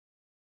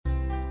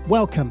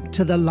Welcome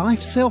to the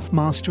Life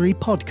Self-Mastery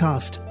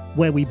Podcast,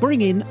 where we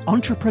bring in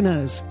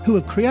entrepreneurs who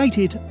have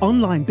created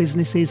online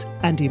businesses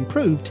and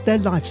improved their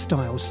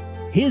lifestyles.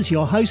 Here's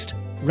your host,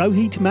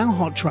 Rohit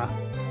Malhotra.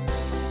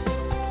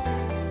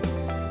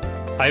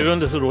 Hi everyone,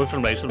 this is Rohit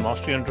from Life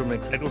Self-Mastery, and I'm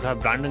excited to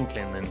have Brandon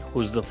Kleinman,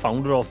 who's the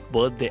founder of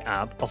Birthday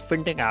App, a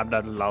fintech app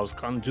that allows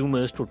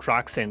consumers to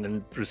track, send,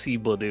 and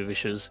receive birthday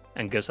wishes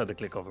and gifts at the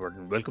click of a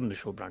button. Welcome to the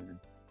show, Brandon.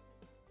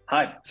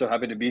 Hi, so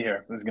happy to be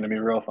here. This is going to be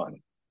real fun.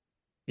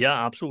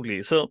 Yeah,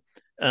 absolutely. So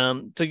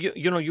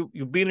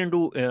you've been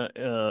into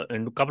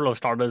a couple of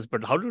startups,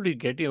 but how did you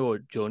get your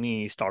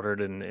journey started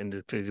in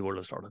this crazy world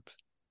of startups?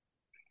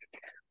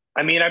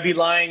 I mean, I'd be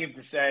lying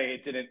to say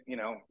it didn't,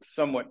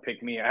 somewhat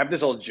pick me. I have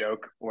this old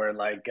joke where,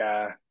 back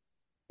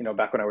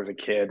when I was a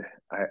kid,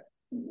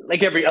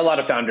 a lot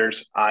of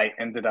founders, I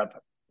ended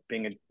up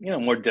being a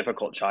more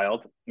difficult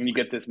child. And you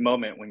get this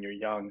moment when you're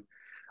young,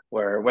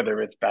 where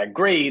whether it's bad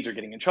grades or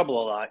getting in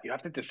trouble a lot, you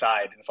have to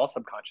decide, and it's all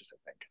subconscious, I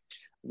think,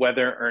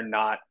 whether or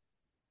not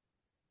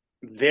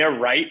they're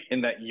right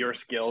in that your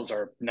skills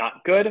are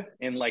not good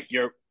and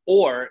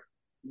or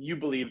you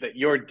believe that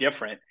you're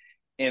different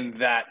and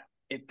that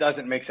it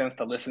doesn't make sense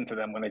to listen to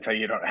them when they tell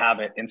you don't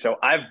have it. And so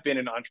I've been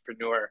an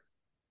entrepreneur,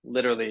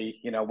 literally,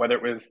 whether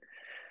it was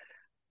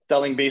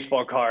selling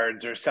baseball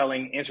cards or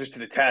selling answers to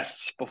the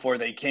tests before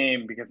they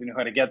came because I knew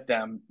how to get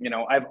them.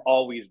 I've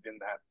always been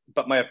that.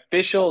 But my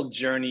official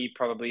journey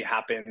probably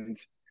happened.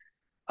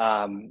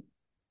 I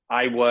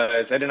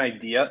had an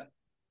idea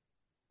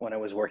when I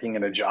was working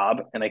in a job,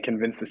 and I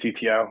convinced the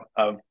CTO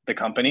of the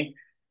company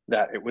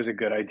that it was a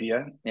good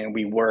idea. And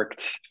we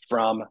worked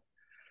from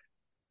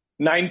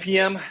 9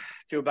 p.m.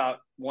 to about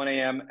 1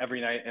 a.m.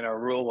 every night. And our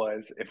rule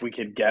was if we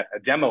could get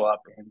a demo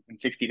up in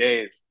 60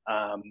 days,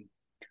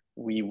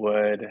 we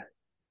would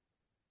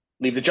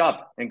leave the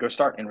job and go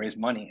start and raise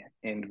money.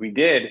 And we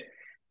did.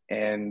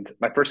 And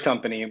my first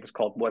company was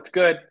called What's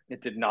Good.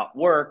 It did not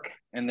work.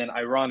 And then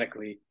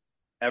ironically,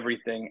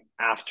 everything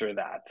after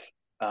that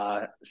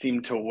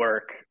seemed to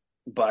work.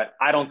 But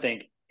I don't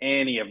think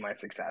any of my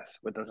success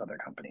with those other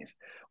companies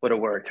would have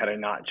worked had I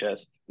not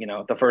just,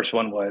 the first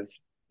one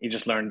was you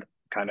just learned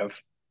kind of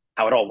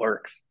how it all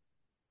works.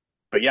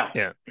 But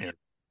yeah.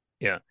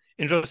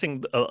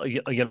 Interesting.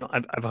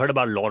 I've heard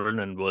about Lauren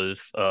and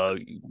Wolf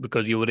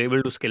because you were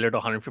able to scale it to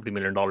 $150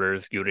 million.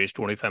 You raised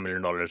 $25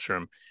 million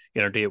from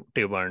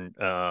tier one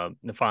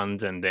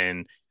funds, and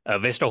then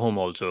Vesta Home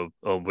also,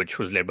 which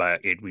was led by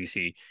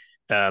 8VC.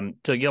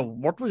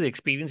 What was the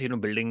experience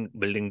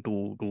building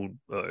two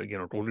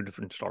totally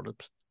different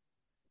startups?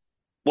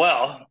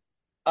 Well,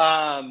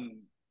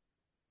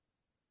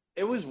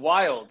 it was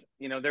wild.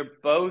 They're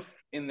both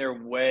in their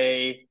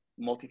way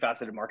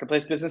multifaceted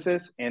marketplace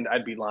businesses, and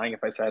I'd be lying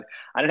if I said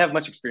I didn't have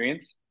much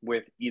experience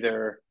with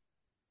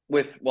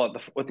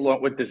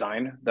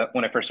design. That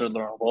when I first started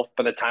Laurel Wolf,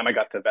 by the time I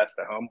got to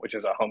Vesta Home, which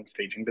is a home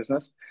staging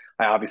business,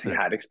 I obviously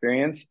had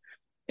experience,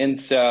 and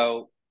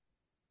so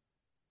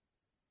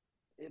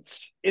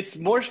it's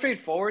more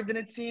straightforward than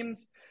it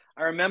seems.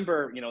 I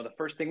remember, the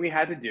first thing we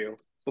had to do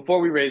before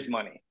we raised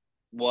money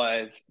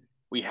was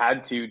we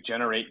had to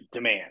generate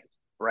demand.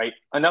 Right?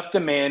 Enough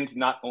demand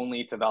not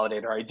only to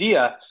validate our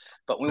idea,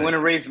 but when we want to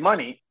raise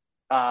money,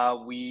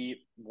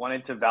 we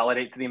wanted to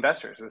validate to the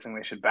investors the thing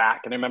they should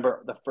back. And I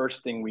remember the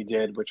first thing we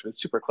did, which was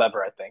super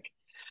clever, I think,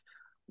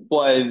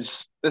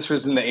 this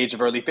was in the age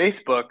of early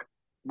Facebook.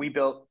 We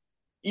built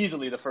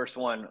easily the first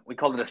one. We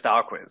called it a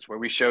style quiz, where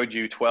we showed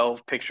you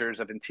 12 pictures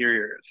of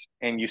interiors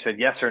and you said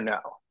yes or no.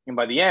 And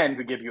by the end,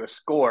 we give you a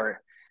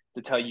score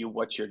to tell you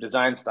what your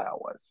design style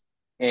was.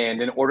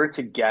 And in order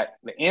to get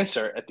the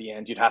answer at the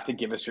end, you'd have to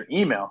give us your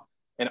email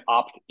and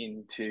opt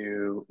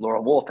into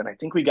Laurel Wolf. And I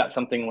think we got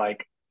something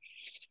like,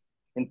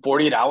 in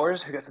 48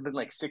 hours, we got something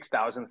like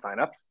 6,000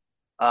 signups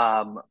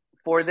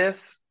for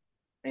this.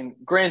 And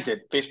granted,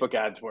 Facebook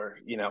ads were,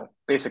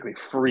 basically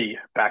free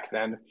back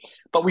then.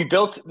 But we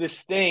built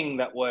this thing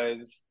that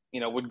was,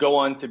 would go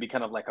on to be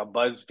kind of like a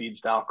BuzzFeed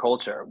style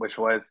culture, which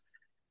was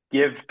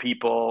give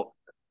people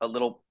a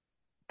little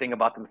thing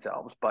about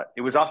themselves, but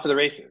it was off to the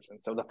races. And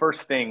so the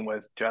first thing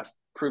was just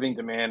proving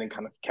demand and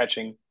kind of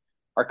catching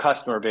our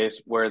customer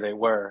base where they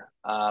were.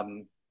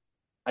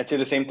 I'd say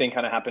the same thing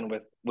kind of happened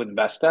with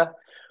Vesta.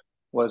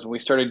 Was when we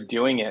started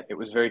doing it, it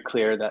was very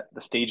clear that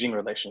the staging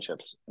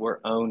relationships were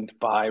owned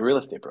by real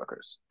estate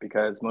brokers,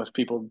 because most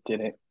people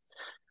didn't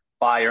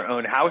buy or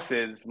own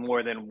houses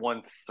more than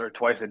once or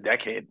twice a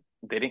decade.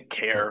 They didn't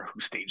care who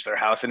staged their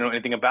house. They didn't know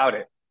anything about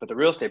it, but the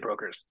real estate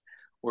brokers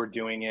were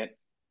doing it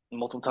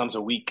multiple times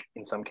a week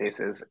in some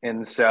cases.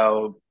 And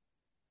so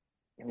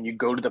you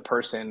go to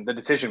the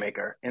decision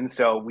maker. And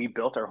so we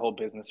built our whole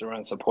business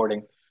around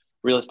supporting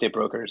real estate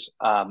brokers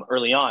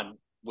early on,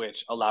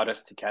 which allowed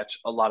us to catch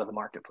a lot of the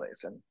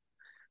marketplace. And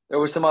there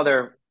were some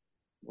other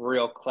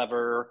real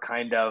clever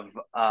kind of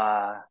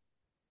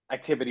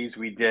activities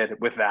we did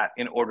with that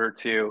in order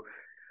to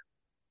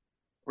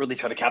really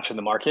try to capture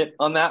the market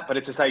on that. But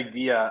it's this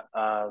idea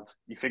of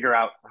you figure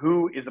out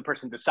who is the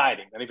person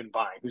deciding, not even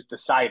buying, who's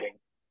deciding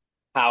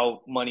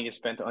how money is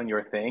spent on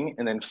your thing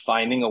and then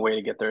finding a way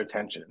to get their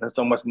attention. It's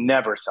almost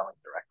never selling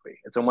directly.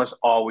 It's almost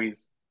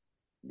always,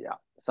 yeah,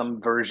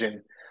 some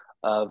version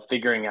of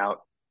figuring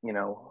out,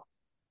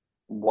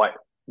 what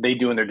they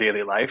do in their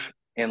daily life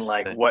and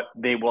like Right. what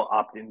they will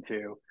opt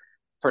into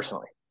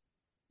personally.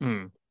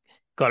 Mm.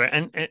 Got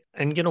it.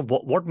 And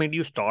what made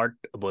you start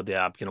about the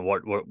app?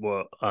 What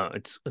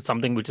it's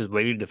something which is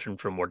very different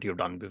from what you've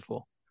done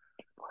before.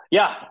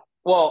 Yeah.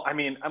 Well, I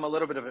mean, I'm a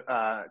little bit of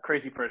a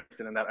crazy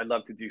person in that I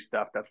love to do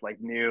stuff that's like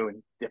new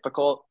and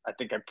difficult. I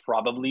think I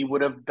probably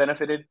would have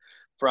benefited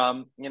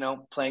from,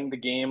 playing the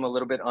game a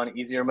little bit on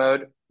easier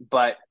mode.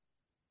 But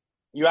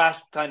you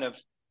asked kind of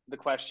the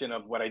question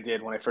of what I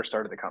did when I first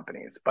started the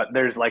companies. But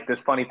there's like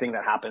this funny thing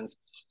that happens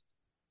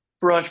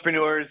for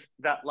entrepreneurs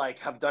that like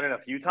have done it a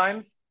few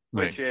times,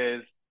 Right. which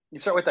is you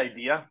start with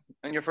idea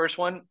on your first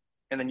one,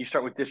 and then you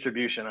start with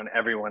distribution on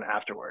everyone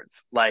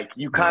afterwards. Like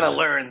you kind of Right.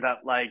 learn that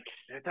like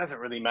it doesn't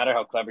really matter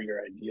how clever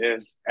your idea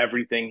is.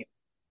 Everything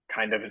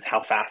kind of is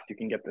how fast you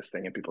can get this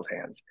thing in people's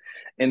hands.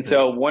 And Right.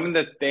 so one of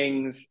the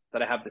things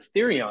that I have this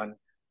theory on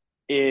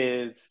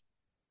is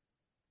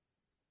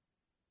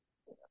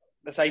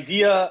this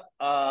idea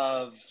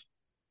of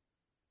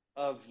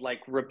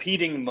like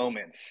repeating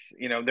moments.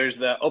 There's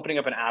the opening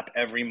up an app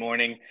every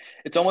morning.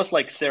 It's almost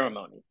like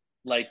ceremony.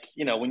 Like,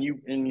 when you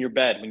in your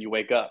bed, when you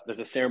wake up, there's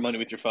a ceremony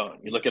with your phone.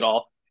 You look at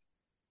all,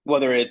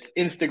 whether it's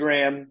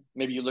Instagram,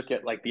 maybe you look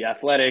at like the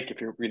Athletic,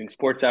 if you're reading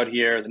sports out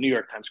here, the New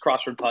York Times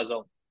crossword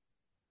puzzle.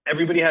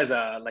 Everybody has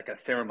a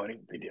ceremony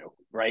they do,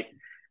 right?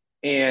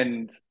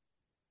 And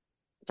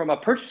from a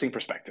purchasing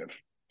perspective,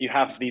 you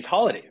have these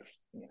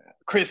holidays,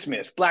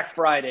 Christmas, Black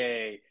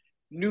Friday,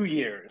 New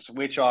Year's,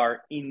 which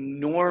are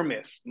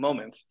enormous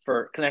moments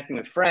for connecting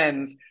with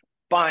friends,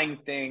 buying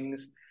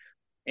things.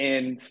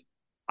 And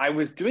I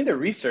was doing the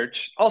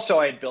research. Also,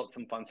 I had built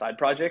some fun side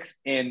projects,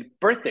 and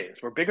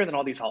birthdays were bigger than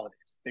all these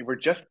holidays. They were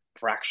just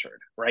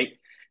fractured, right?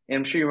 And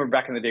I'm sure you remember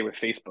back in the day with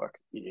Facebook,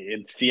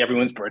 you'd see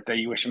everyone's birthday,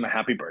 you wish them a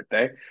happy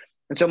birthday.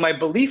 And so my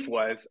belief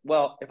was,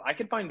 well, if I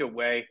could find a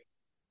way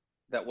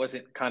that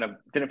wasn't kind of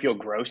didn't feel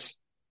gross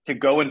to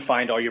go and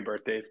find all your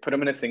birthdays, put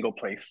them in a single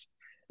place,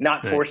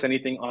 not Right. force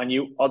anything on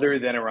you other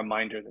than a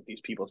reminder that these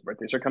people's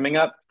birthdays are coming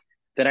up,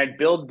 then I'd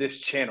build this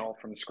channel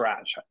from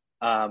scratch.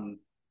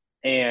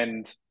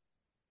 And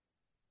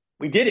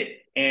we did it.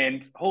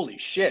 And holy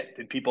shit,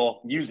 did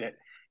people use it?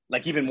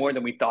 Like even more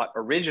than we thought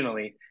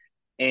originally.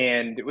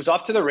 And it was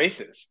off to the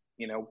races.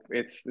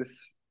 It's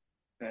this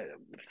uh,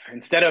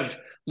 instead of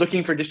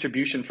looking for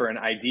distribution for an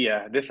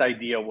idea, this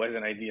idea was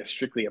an idea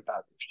strictly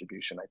about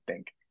distribution, I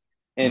think.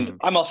 And Mm.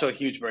 I'm also a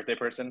huge birthday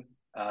person.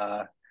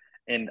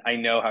 And I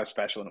know how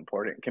special and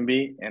important it can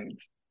be. And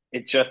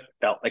it just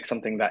felt like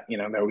something that, they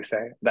always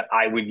say that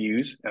I would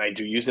use. And I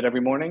do use it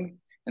every morning.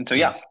 And so,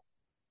 yeah.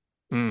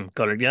 Nice.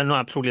 Got it. Yeah, no,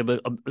 absolutely.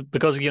 But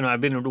because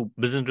I've been into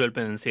business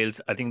development and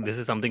sales, I think this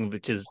is something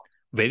which is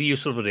very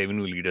useful for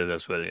revenue leaders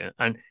as well. Yeah.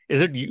 And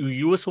is it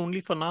US only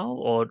for now,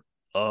 or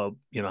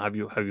have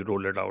you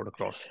rolled it out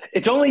across?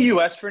 It's only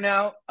US for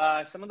now.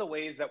 Some of the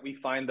ways that we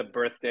find the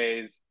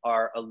birthdays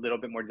are a little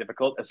bit more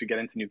difficult as we get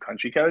into new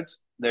country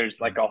codes. There's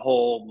like a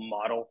whole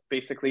model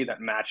basically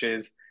that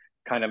matches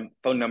kind of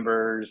phone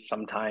numbers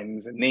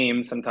sometimes and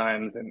names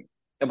sometimes and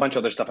a bunch of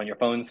other stuff on your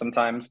phone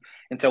sometimes.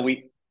 And so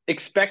we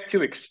expect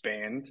to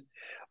expand,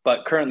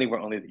 but currently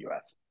we're only the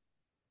US.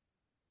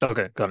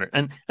 Okay, got it.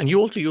 And you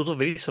also use a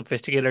very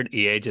sophisticated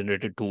AI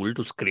generated tool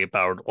to scrape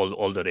out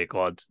all the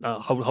records.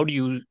 How do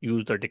you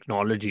use the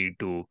technology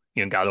to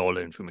gather all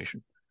the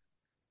information?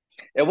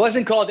 It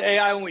wasn't called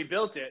AI when we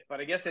built it, but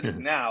I guess it is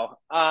now.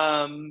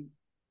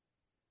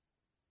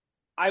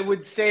 I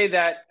would say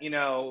that,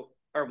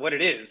 or what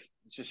it is,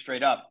 it's just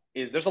straight up,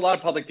 is there's a lot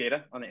of public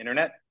data on the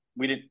internet.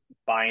 We didn't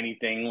buy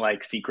anything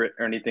like secret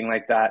or anything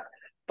like that,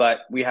 but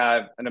we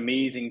have an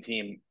amazing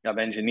team of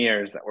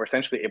engineers that were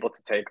essentially able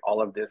to take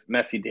all of this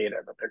messy data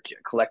that they're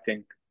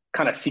collecting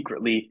kind of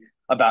secretly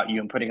about you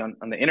and putting on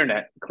the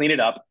internet, clean it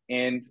up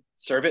and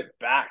serve it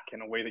back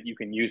in a way that you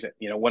can use it.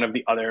 One of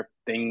the other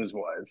things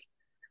was,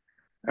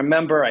 I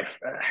remember I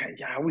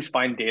always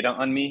find data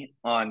on me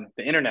on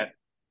the internet,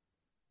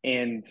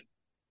 and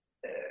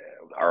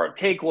our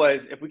take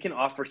was if we can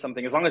offer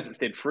something, as long as it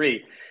stayed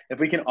free, if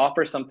we can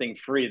offer something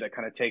free that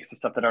kind of takes the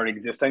stuff that already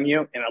exists on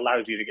you and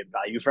allows you to get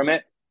value from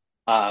it,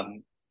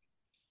 um,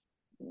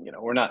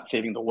 we're not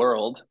saving the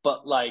world,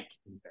 but like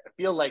I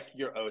feel like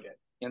you're owed it.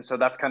 And so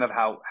that's kind of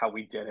how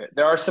we did it.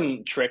 There are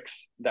some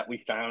tricks that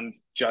we found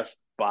just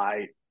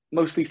by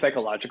mostly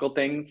psychological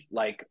things,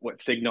 like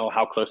what signal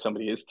how close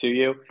somebody is to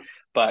you,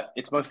 but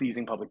it's mostly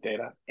using public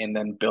data and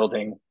then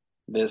building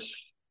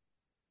this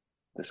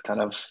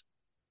kind of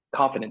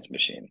confidence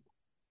machine.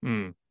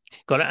 Mm.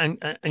 Got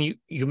it. And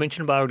you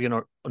mentioned about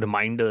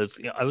reminders.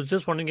 Yeah, I was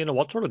just wondering,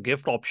 what sort of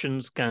gift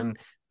options can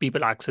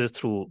people access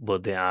through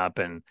birthday app,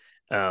 and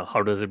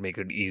how does it make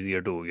it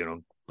easier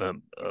to Yep.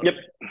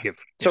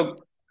 gift? Yeah.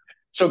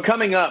 So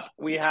coming up,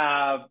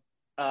 we're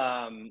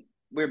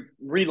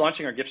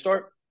relaunching our gift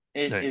store.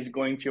 It Right. is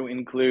going to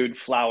include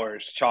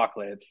flowers,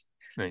 chocolates,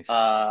 Nice.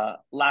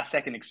 last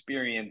second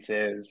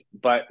experiences.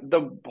 But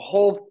the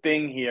whole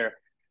thing here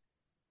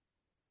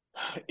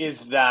is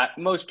that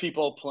most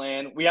people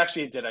plan. We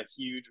actually did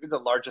the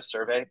largest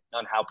survey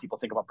on how people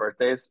think about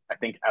birthdays, I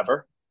think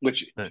ever,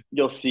 which Right.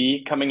 you'll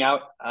see coming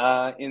out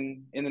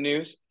in the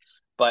news.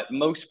 But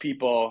most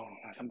people,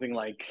 something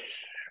like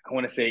I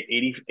want to say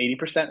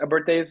 80% of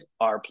birthdays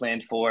are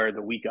planned for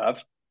the week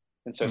of.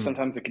 And so Mm.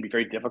 sometimes it can be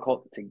very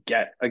difficult to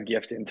get a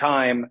gift in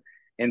time.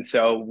 And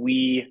so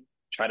we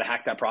try to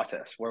hack that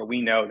process where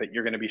we know that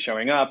you're going to be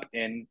showing up,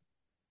 and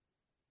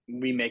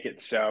we make it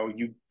so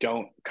you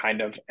don't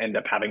kind of end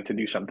up having to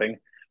do something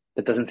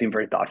that doesn't seem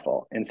very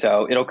thoughtful. And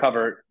so it'll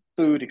cover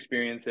food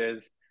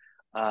experiences,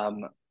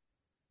 um,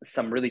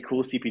 some really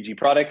cool CPG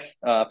products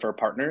for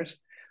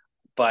partners.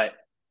 But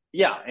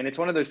yeah, and it's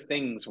one of those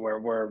things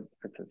where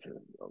it's a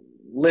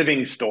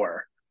living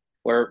store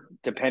where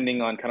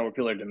depending on kind of what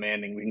people are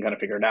demanding, we can kind of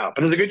figure it out.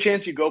 But there's a good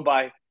chance you go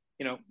buy,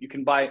 you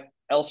can buy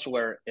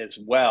elsewhere as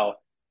well.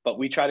 But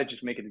we try to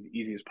just make it as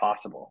easy as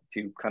possible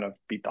to kind of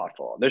be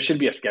thoughtful. There should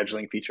be a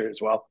scheduling feature as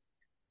well.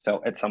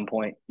 So at some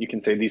point, you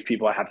can say, these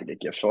people I have to get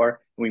gifts for.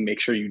 And we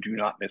make sure you do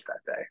not miss that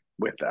day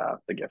with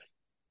the gifts.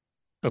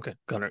 Okay,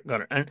 got it,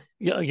 got it. And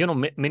yeah,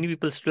 many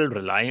people still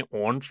rely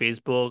on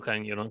Facebook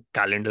and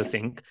calendar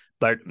sync,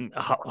 but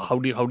how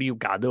do you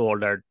gather all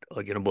that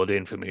birthday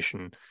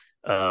information?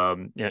 Yeah,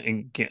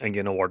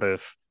 and what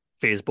if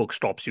Facebook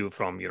stops you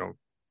from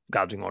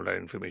gathering all that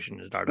information?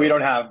 Is that We a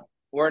don't have,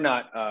 we're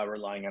not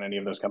relying on any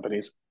of those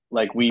companies.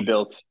 Like we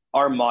built,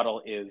 our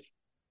model is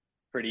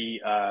pretty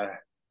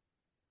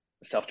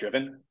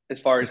self-driven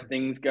as far as okay?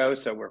 things go,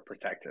 so we're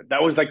protected.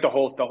 That was like the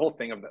whole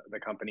thing of the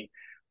company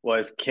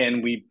was,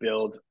 can we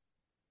build,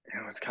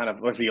 it's kind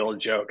of was the old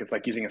joke, it's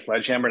like using a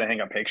sledgehammer to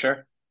hang a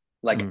picture.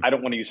 Like Mm, I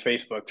don't want to use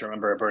Facebook to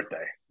remember a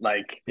birthday.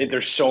 Like mm,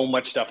 there's so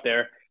much stuff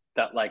there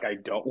that like I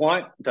don't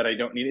want, that I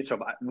don't need it. So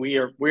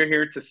we're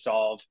here to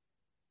solve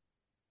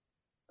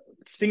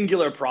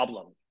singular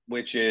problem,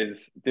 which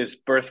is this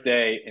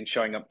birthday and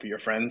showing up for your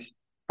friends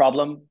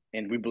problem.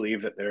 And we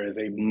believe that there is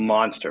a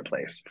monster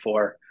place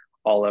for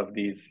all of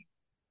these,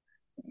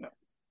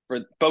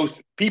 for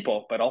both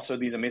people, but also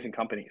these amazing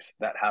companies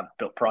that have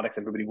built products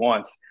everybody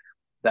wants.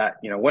 That,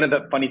 one of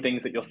the funny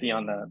things that you'll see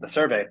on the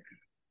survey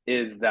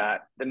is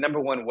that the number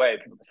one way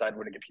people decide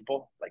where to get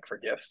people, like for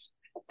gifts,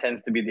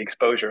 tends to be the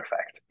exposure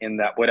effect, in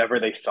that whatever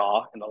they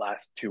saw in the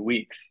last 2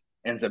 weeks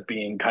ends up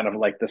being kind of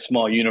like the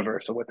small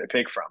universe of what they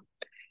pick from,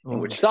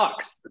 and which oh,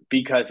 sucks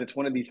because it's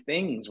one of these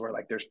things where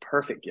like there's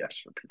perfect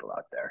gifts for people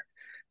out there,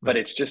 but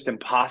right. it's just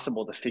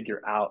impossible to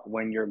figure out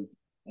when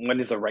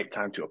is the right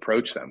time to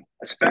approach them,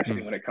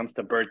 especially Mm, when it comes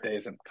to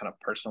birthdays and kind of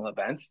personal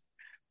events.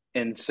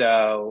 And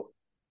so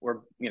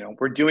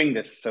we're doing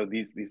this so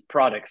these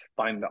products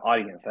find the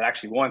audience that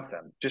actually wants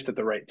them just at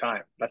the right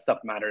time. That stuff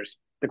matters.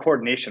 The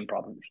coordination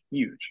problem is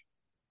huge.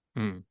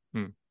 mm,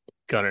 mm.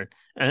 Got it.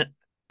 And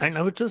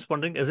I was just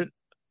wondering, is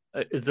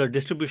the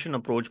distribution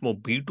approach more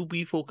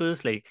B2B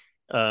focused, like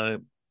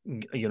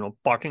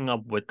partnering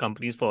up with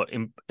companies for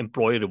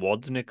employee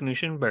rewards and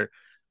recognition, but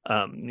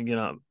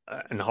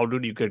and how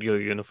did you get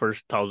your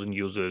first 1,000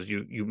 users?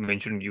 You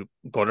mentioned you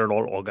got it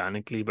all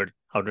organically, but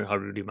how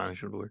did you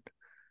manage to do it?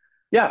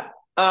 Yeah.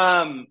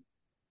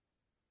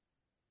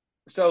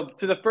 So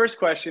to the first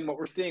question, what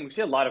we're seeing, we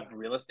see a lot of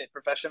real estate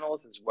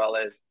professionals as well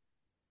as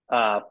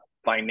uh,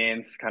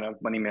 finance, kind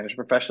of money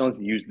management professionals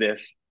use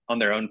this on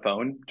their own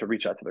phone to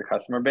reach out to their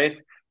customer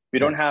base. We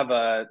don't Nice. have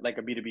a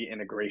B2B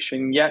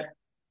integration yet,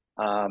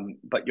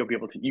 but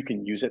you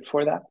can use it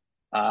for that.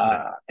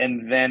 Right.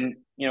 And then,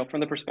 from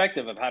the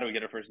perspective of how do we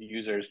get our first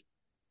users,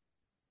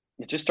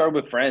 it just started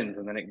with friends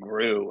and then it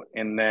grew.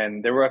 And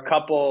then there were a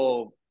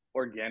couple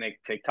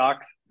organic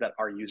TikToks that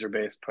our user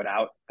base put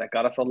out that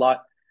got us a lot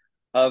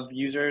of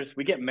users.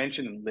 We get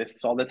mentioned in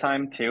lists all the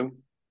time too.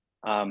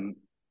 Um,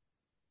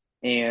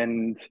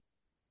 and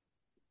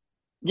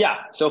yeah,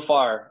 so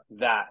far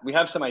that we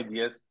have some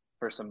ideas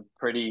for some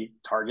pretty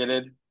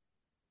targeted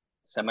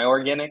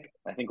semi-organic.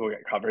 I think we'll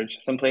get coverage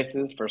some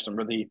places for some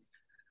really,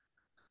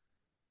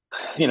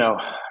 you know,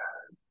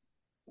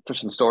 for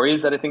some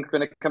stories that I think are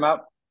going to come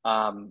out.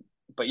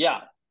 But yeah,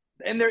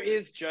 and there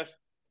is just,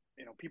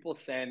 people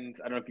send,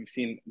 I don't know if you've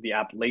seen the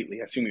app lately.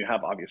 I assume you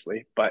have,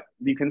 obviously, but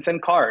you can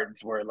send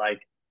cards where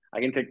like I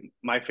can take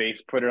my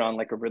face, put it on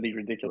like a really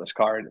ridiculous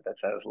card that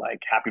says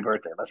like "Happy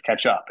birthday, let's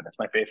catch up," and it's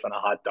my face on a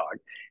hot dog.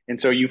 And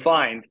so you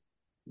find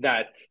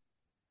that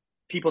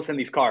people send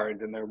these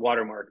cards and they're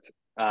watermarked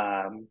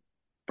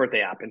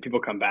birthday app, and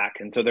people come back,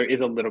 and so there is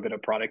a little bit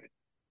of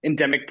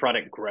endemic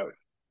product growth.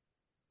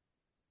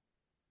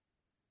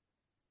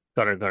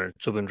 Got it. Got it.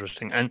 Super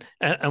interesting. And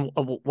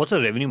what's the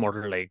revenue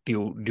model like?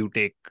 Do you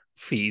take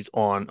fees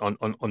on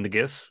the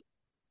gifts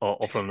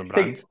or from the Take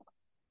brands?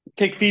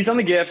 take fees on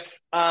the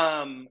gifts,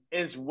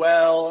 as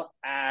well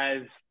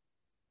as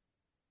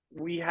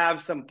we have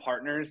some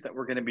partners that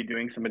we're going to be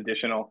doing some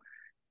additional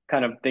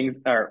kind of things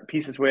or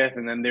pieces with,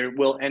 and then there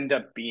will end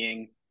up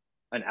being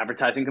an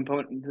advertising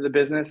component to the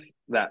business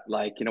that,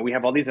 like, we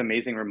have all these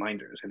amazing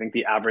reminders. I think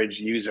the average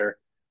user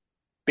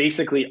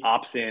basically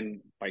opts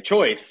in by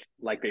choice.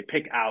 Like they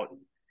pick out,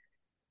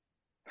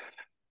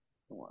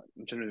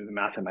 I'm trying to do the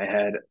math in my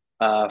head.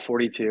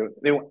 42.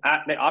 They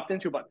opt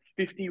into about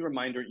 50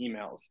 reminder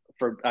emails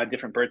for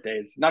different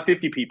birthdays. Not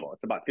 50 people.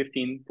 It's about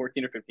 14 or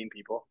 15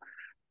 people,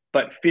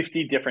 but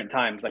 50 different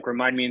times. Like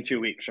remind me in 2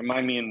 weeks,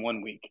 remind me in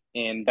 1 week.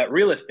 And that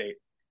real estate,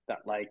 that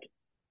like,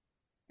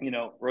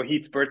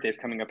 Rohit's birthday is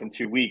coming up in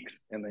 2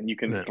 weeks, and then you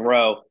can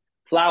throw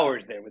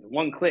flowers there with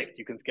one click.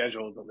 You can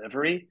schedule a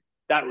delivery.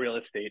 That real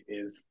estate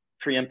is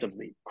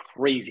preemptively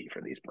crazy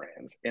for these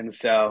brands. And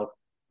so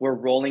we're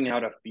rolling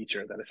out a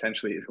feature that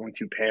essentially is going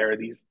to pair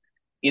these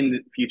in the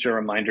future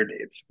reminder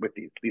dates with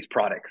these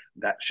products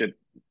that should,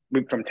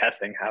 from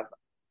testing, have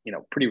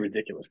pretty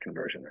ridiculous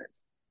conversion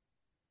rates.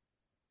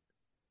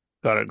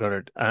 Got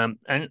it.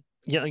 And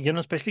yeah,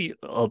 especially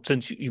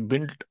since you've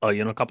been,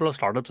 a couple of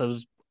startups,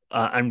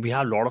 and we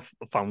have a lot of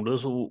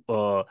founders who,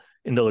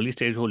 in the early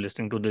stage, who are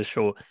listening to this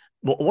show.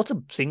 What's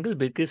the single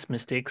biggest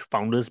mistakes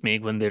founders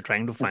make when they're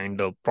trying to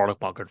find a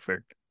product market fit?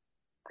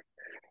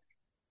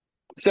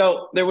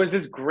 So there was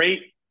this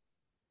great,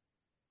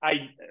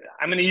 I'm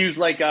going to use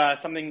like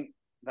something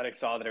that I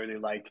saw that I really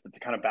liked, but to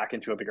kind of back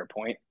into a bigger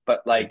point.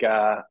 But like,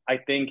 I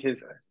think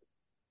there's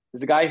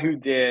a guy who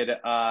did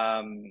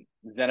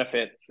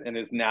Zenefits and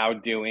is now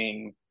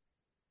doing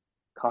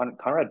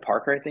Conrad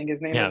Parker, I think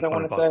his name is, I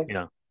want to say.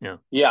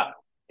 Yeah.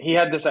 He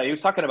had this, he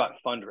was talking about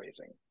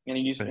fundraising, and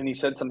he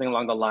said something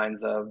along the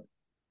lines of,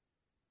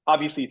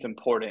 obviously it's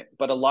important,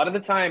 but a lot of the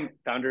time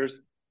founders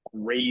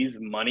raise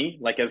money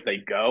like as they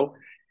go,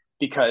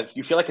 because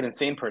you feel like an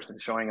insane person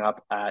showing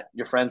up at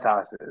your friends'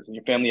 houses and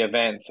your family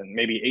events, and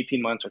maybe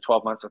 18 months or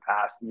 12 months have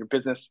passed and your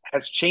business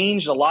has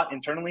changed a lot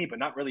internally, but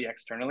not really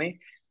externally.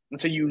 And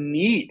so you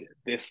need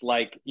this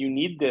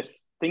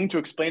thing to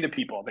explain to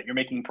people that you're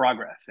making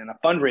progress. And a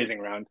fundraising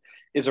round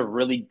is a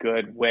really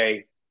good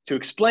way to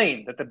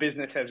explain that the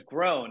business has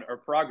grown or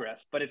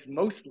progressed, but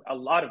a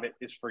lot of it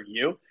is for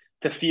you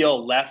to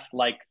feel less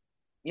like,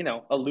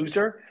 a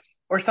loser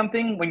or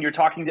something when you're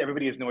talking to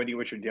everybody who has no idea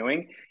what you're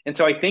doing. And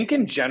so I think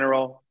in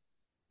general,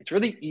 it's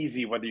really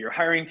easy, whether you're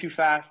hiring too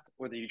fast,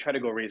 whether you try to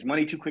go raise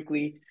money too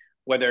quickly,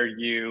 whether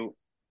you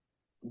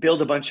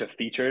build a bunch of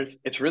features,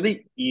 it's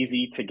really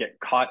easy to get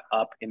caught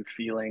up in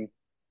feeling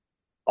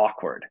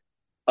awkward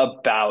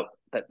about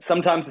that.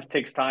 Sometimes this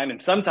takes time,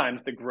 and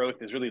sometimes the growth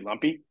is really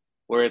lumpy,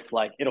 where it's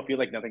like, it'll feel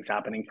like nothing's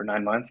happening for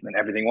 9 months and then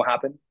everything will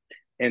happen.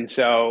 And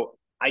so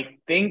I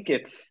think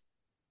it's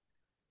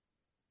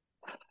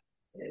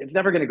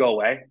never going to go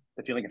away,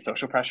 the feeling of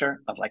social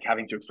pressure of like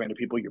having to explain to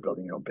people you're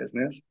building your own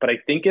business. But I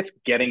think it's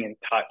getting in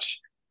touch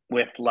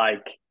with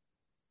like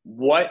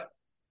what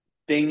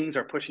things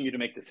are pushing you to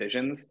make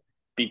decisions,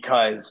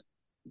 because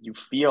you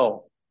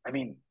feel,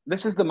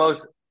 this is the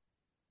most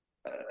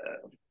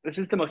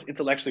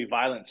intellectually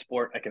violent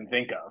sport I can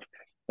think of.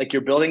 Like,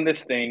 you're building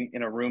this thing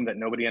in a room that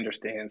nobody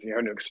understands, and you're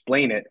having to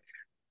explain it,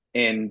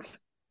 and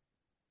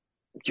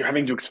you're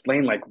having to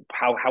explain like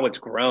how it's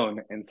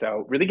grown. And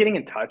so really getting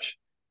in touch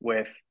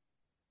with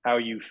how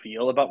you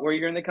feel about where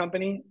you're in the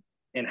company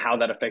and how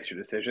that affects your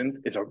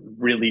decisions is a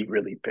really,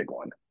 really big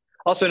one.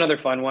 Also, another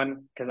fun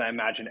one, because I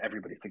imagine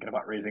everybody's thinking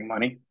about raising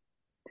money,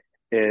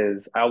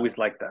 is I always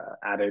like the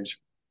adage,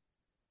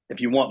 if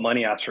you want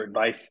money, ask for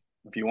advice.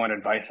 If you want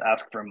advice,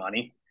 ask for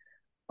money.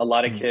 A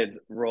lot of kids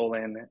roll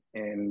in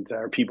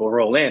or people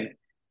roll in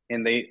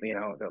and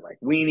they're like,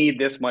 we need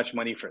this much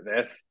money for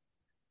this.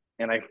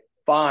 And I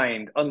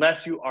find,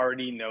 unless you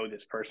already know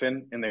this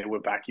person and they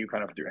would back you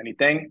kind of through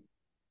anything,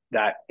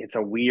 that it's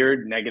a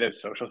weird negative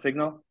social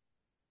signal.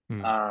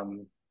 It's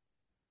kind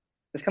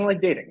of like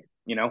dating,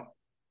 you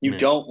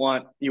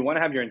want to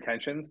have your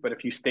intentions, but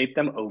if you state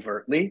them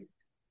overtly,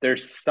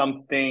 there's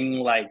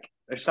something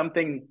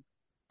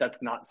that's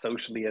not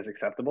socially as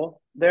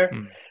acceptable there.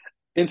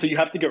 And so you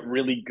have to get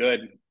really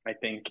good, I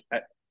think,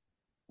 at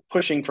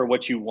pushing for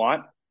what you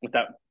want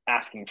without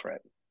asking for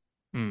it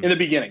in the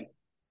beginning.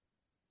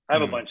 I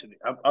have a bunch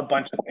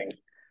of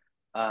things.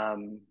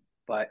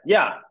 But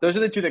yeah, those are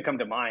the two that come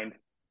to mind,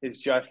 is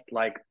just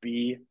like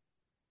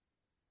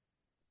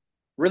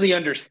really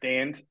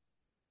understand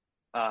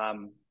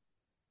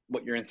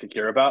what you're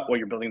insecure about while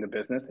you're building the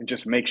business, and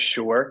just make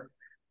sure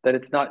that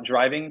it's not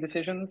driving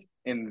decisions.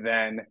 And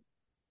then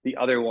the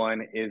other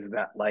one is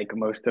that like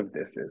most of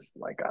this is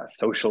like a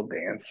social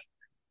dance.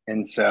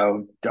 And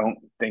so don't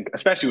think,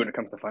 especially when it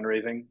comes to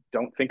fundraising,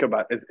 don't think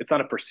about it's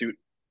not a pursuit,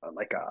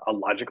 like a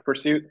logic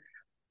pursuit.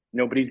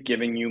 Nobody's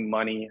giving you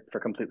money for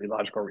completely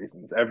logical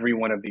reasons. Every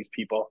one of these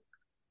people,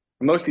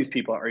 most of these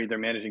people, are either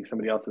managing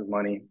somebody else's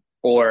money,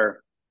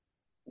 or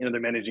they're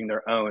managing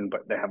their own,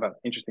 but they have an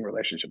interesting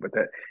relationship with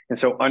it. And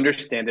so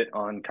understand it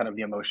on kind of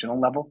the emotional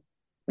level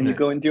when you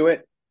go and do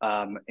it.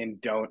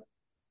 And don't,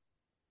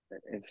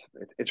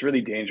 it's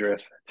really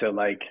dangerous to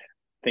like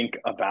think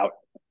about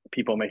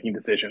people making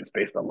decisions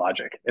based on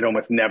logic. It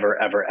almost never,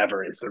 ever,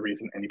 ever is the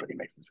reason anybody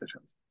makes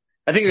decisions.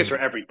 I think it is for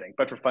everything,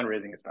 but for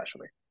fundraising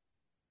especially.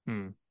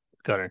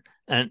 Got it.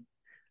 And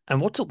And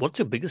what's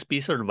your biggest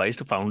piece of advice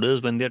to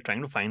founders when they're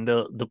trying to find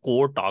the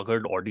core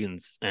target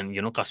audience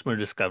and customer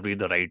discovery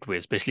the right way,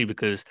 especially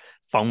because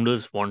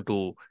founders want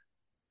to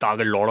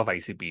target a lot of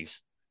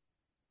ICPs?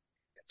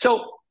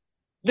 So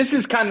this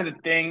is kind of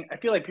the thing. I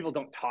feel like people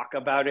don't talk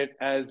about it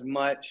as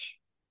much.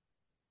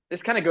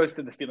 This kind of goes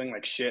to the feeling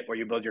like shit where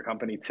you build your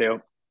company too.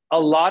 A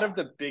lot of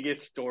the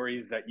biggest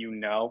stories that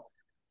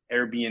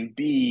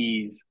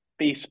Airbnbs,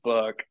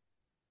 Facebook,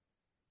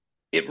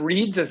 it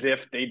reads as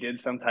if they did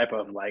some type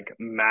of like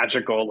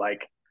magical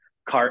like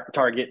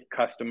target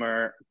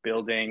customer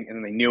building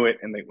and they knew it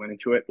and they went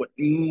into it. What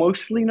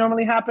mostly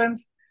normally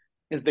happens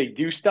is they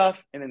do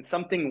stuff and then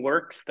something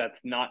works that's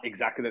not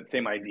exactly that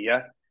same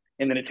idea.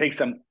 And then it takes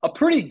them a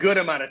pretty good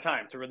amount of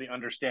time to really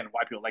understand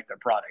why people like their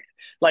product.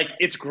 Like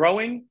it's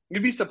growing.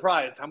 You'd be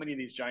surprised how many of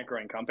these giant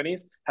growing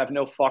companies have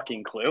no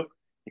fucking clue,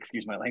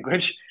 excuse my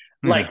language,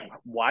 like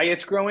why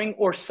it's growing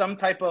or some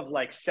type of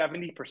like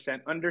 70%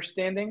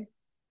 understanding,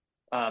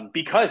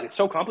 because it's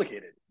so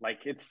complicated.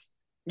 Like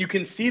you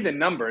can see the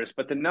numbers,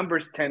 but the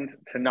numbers tend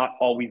to not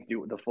always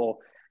do the full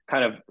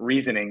kind of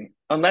reasoning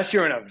unless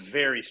you're in a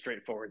very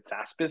straightforward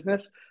SaaS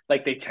business.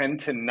 Like they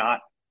tend to not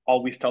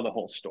always tell the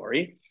whole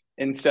story.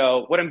 And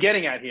so what I'm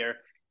getting at here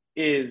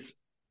is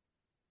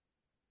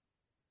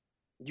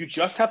you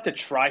just have to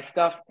try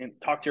stuff and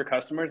talk to your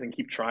customers and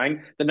keep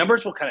trying. The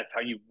numbers will kind of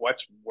tell you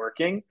what's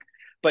working,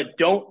 but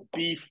don't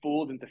be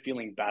fooled into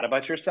feeling bad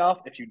about yourself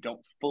if you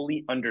don't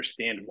fully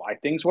understand why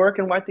things work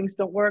and why things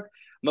don't work.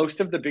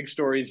 Most of the big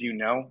stories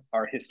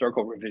are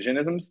historical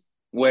revisionisms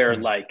where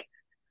like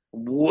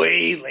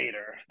way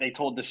later they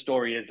told the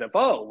story as if,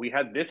 oh, we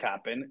had this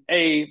happen,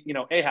 A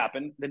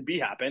happened, then B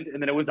happened,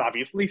 and then it was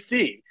obviously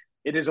C.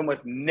 It is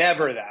almost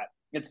never that.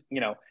 It's,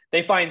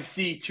 they find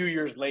C 2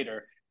 years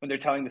later when they're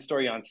telling the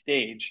story on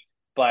stage.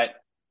 But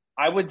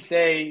I would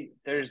say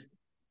there's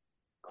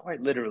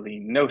quite literally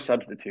no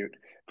substitute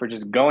for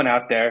just going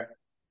out there,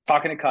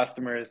 talking to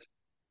customers,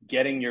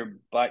 getting your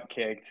butt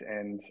kicked.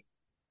 And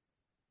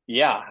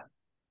yeah,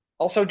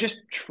 also just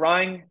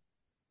trying,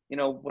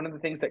 one of the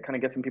things that kind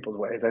of gets in people's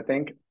ways, I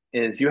think,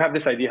 is you have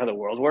this idea how the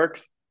world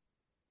works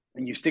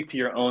and you stick to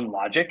your own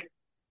logic.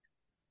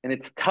 And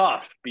it's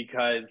tough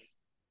because,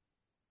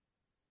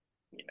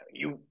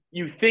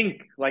 you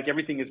think like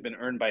everything has been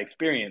earned by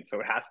experience, so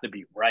it has to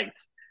be right.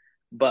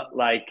 But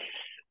like,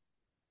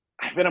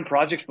 I've been on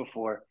projects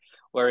before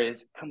where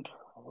it's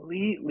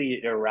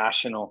completely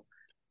irrational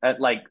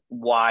at like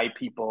why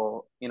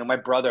people, my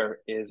brother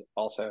is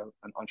also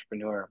an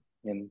entrepreneur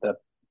in the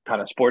kind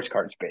of sports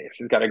card space.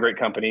 He's got a great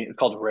company. It's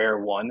called Rare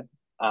One.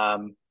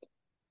 You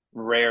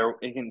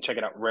can check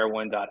it out,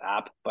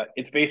 rareone.app, but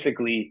it's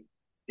basically,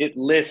 it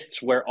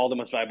lists where all the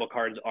most valuable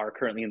cards are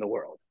currently in the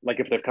world. Like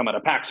if they've come out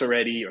of packs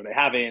already or they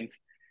haven't.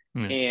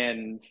 Yes.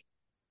 And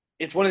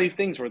it's one of these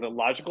things where the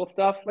logical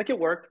stuff, like it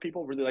worked.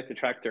 People really like to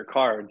track their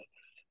cards.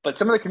 But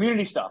some of the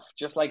community stuff,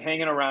 just like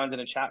hanging around in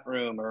a chat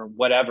room or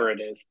whatever it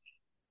is,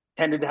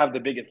 tended to have the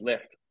biggest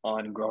lift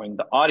on growing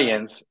the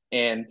audience.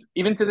 And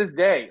even to this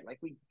day, like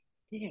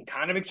we can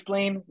kind of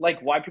explain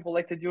like why people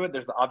like to do it.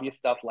 There's the obvious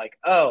stuff like,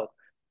 oh,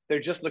 they're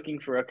just looking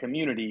for a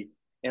community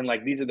and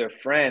like these are their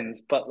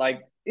friends. But like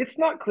it's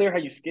not clear how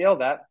you scale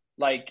that.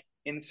 Like,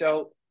 and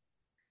so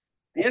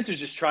the answer is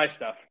just try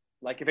stuff.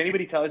 Like if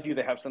anybody tells you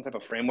they have some type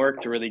of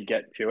framework to really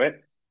get to it,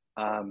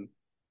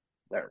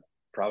 they're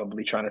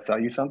probably trying to sell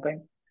you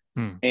something.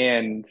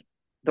 And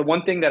the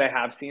one thing that I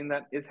have seen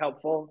that is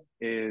helpful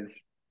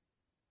is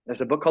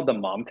there's a book called The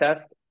Mom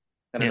Test.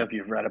 I don't know if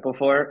you've read it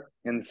before.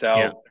 And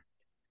so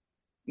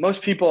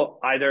most people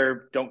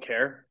either don't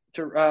care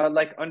to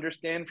like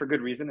understand for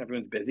good reason,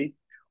 everyone's busy,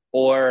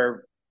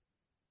 or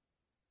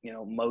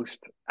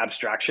most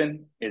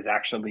abstraction is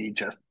actually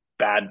just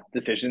bad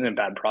decision and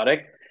bad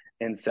product.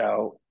 And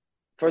so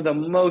for the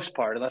most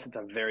part, unless it's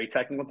a very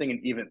technical thing,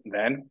 and even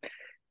then,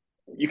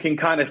 you can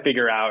kind of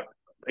figure out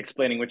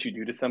explaining what you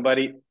do to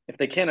somebody. If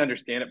they can't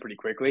understand it pretty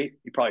quickly,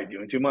 you're probably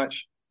doing too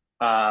much.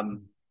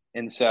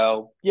 And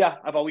so, yeah,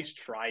 I've always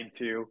tried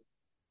to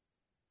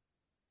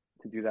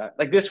do that.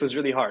 Like this was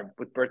really hard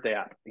with Birthday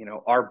App.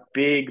 Our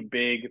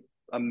big,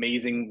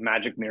 amazing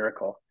magic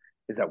miracle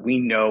is that we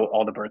know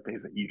all the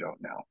birthdays that you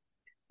don't know.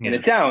 And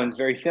it sounds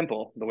very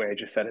simple the way I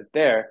just said it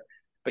there,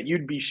 but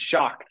you'd be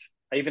shocked.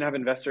 I even have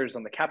investors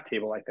on the cap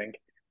table, I think,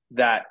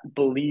 that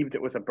believed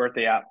it was a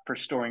birthday app for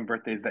storing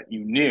birthdays that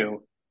you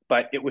knew.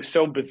 But it was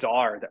so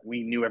bizarre that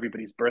we knew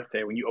everybody's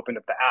birthday when you opened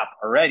up the app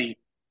already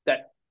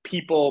that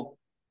people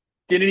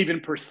didn't even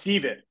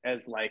perceive it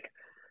as like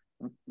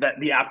that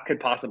the app could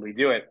possibly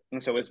do it.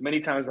 And so as many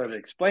times as I would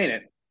explain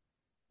it,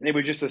 they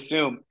would just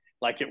assume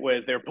like it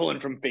was, they were pulling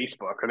from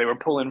Facebook or they were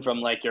pulling from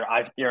like your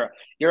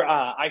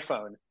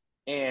iPhone.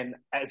 And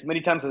as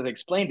many times as I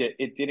explained it,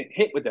 it didn't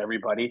hit with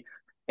everybody.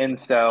 And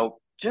so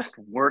just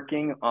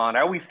working on,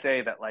 I always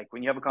say that like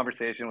when you have a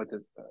conversation with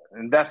this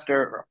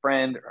investor or a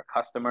friend or a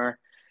customer,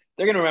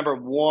 they're going to remember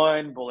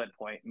one bullet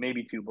point,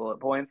 maybe 2 bullet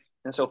points.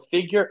 And so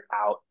figure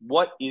out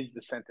what is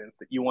the sentence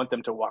that you want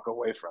them to walk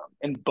away from.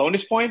 And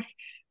bonus points,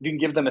 you can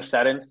give them a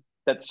sentence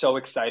that's so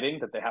exciting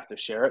that they have to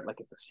share it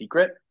like it's a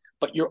secret.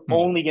 but you're Hmm.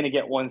 only going to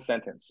get one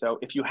sentence. So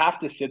if you have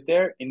to sit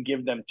there and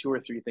give them 2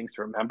 or 3 things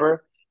to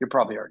remember, you're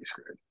probably already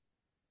screwed.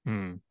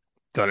 Hmm.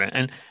 Got it.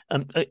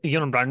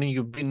 And Brandon,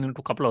 you've been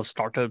into a couple of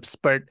startups,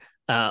 but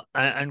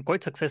and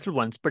quite successful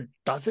ones. But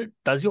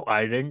does your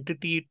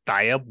identity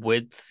tie up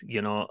with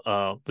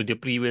your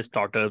previous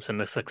startups and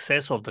the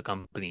success of the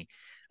company?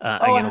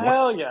 Oh, What?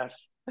 hell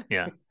yes.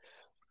 Yeah.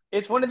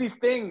 It's one of these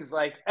things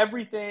like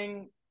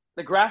everything,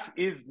 the grass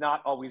is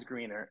not always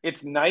greener.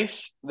 It's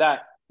nice that,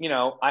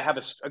 I have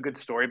a good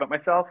story about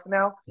myself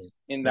now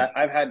in Yeah. that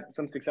I've had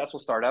some successful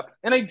startups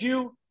and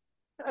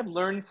I've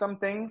learned some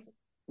things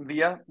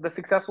via the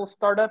successful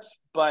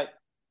startups, but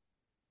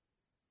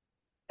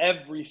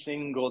every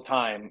single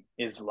time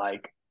is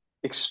like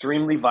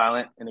extremely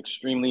violent and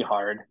extremely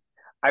hard.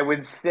 I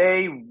would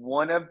say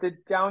one of the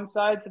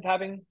downsides of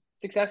having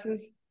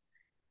successes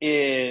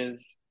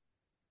is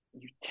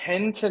you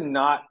tend to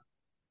not,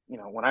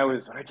 when I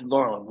did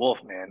Laurel and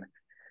Wolf, man,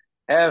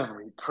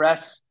 every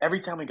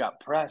time we got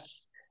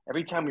press,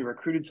 every time we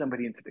recruited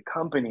somebody into the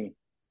company,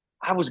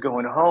 I was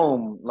going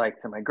home like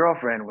to my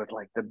girlfriend with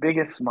like the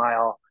biggest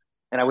smile.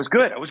 And I was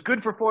good. I was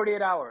good for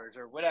 48 hours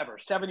or whatever,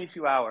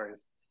 72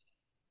 hours.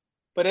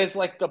 But as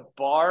like the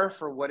bar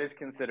for what is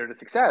considered a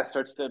success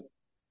starts to,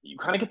 you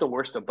kind of get the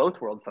worst of both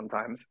worlds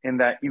sometimes in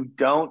that you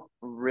don't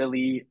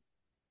really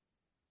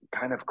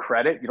kind of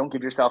credit, you don't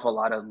give yourself a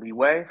lot of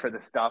leeway for the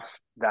stuff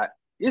that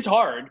is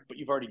hard, but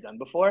you've already done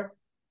before.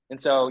 And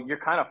so you're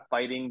kind of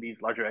fighting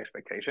these larger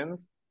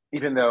expectations,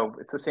 even though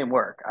it's the same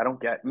work. I don't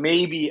get,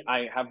 maybe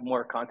I have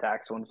more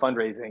contacts when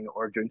fundraising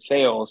or doing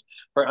sales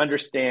or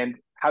understand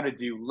how to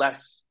do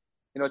less.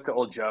 It's the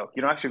old joke.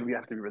 You don't actually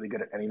have to be really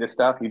good at any of this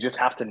stuff. You just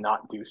have to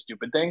not do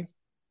stupid things.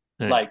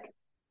 Right. Like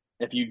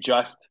if you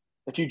just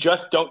if you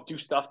just don't do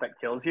stuff that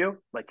kills you,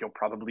 like you'll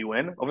probably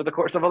win over the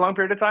course of a long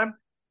period of time.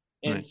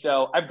 And Right.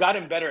 so I've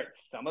gotten better at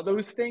some of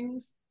those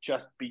things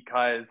just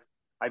because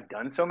I've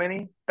done so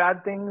many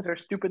bad things or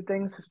stupid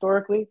things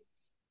historically.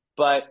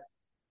 But,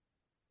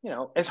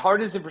 as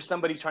hard as it for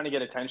somebody trying to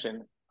get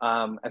attention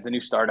as a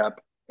new startup,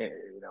 and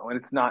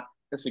it's not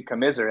necessarily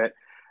commiserate.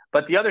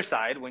 But the other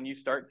side, when you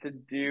start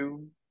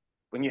to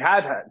when you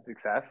had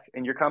success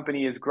and your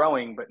company is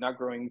growing, but not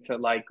growing to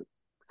like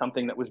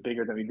something that was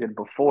bigger than we did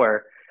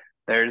before,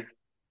 there's,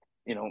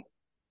 you know,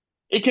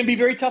 it can be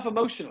very tough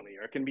emotionally,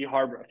 or it can be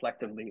hard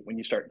reflectively when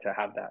you start to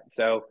have that.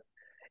 So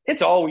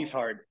it's always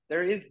hard.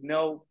 There is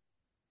no,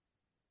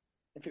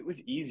 if it was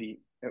easy,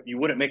 you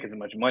wouldn't make as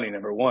much money,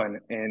 number one.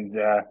 And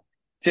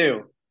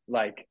two,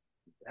 like,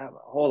 have a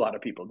whole lot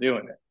of people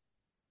doing it.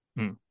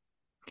 Hmm.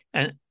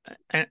 And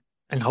and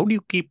and how do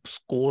you keep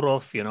score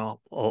of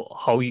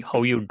how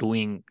you're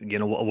doing?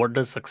 What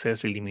does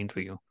success really mean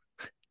for you?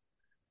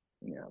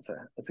 Yeah,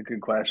 that's a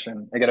good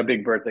question. I got a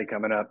big birthday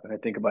coming up, and I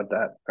think about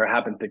that, or I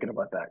have been thinking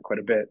about that quite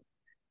a bit.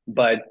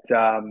 But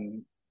I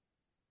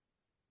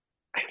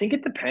think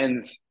it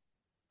depends.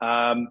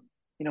 Um,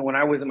 when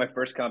I was in my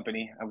first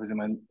company, I was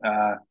in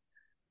I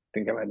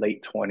think in my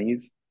late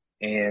 20s,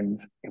 and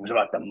it was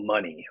about the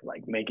money,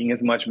 like making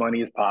as much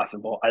money as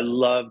possible. I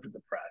loved the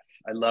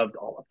press. I loved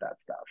all of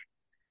that stuff.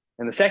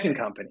 And the second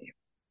company,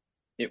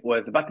 it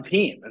was about the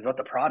team. It was about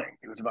the product.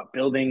 It was about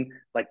building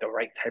like the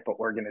right type of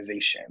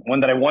organization,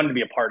 one that I wanted to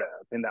be a part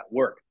of, and that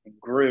worked and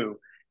grew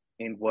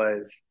and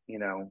was,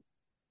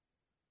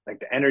 like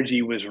the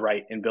energy was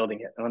right in building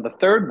it. And on the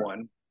third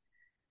one,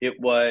 it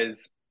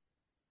was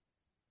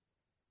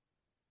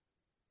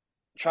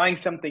trying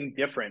something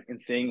different and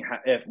seeing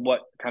if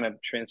what kind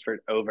of transferred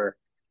over.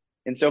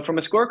 And so from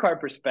a scorecard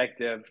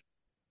perspective,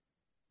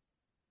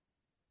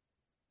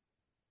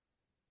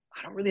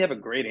 I don't really have a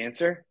great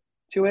answer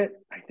to it.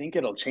 I think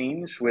it'll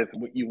change with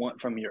what you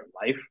want from your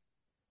life.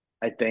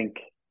 I think,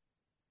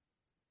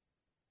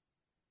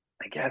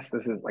 I guess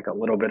this is like a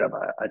little bit of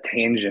a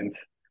tangent,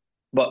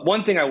 but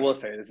one thing I will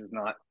say, this is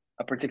not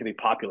a particularly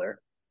popular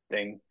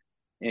thing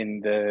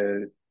in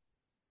the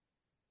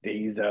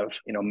days of,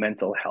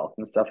 mental health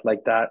and stuff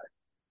like that.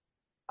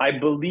 I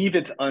believe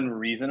it's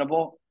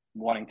unreasonable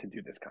wanting to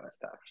do this kind of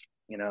stuff.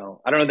 I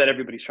don't know that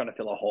everybody's trying to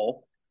fill a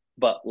hole,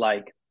 but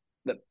like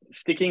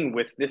sticking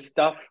with this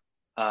stuff,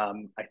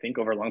 I think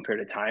over a long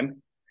period of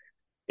time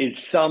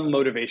is some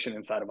motivation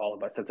inside of all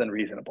of us that's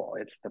unreasonable.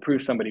 It's to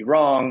prove somebody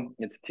wrong.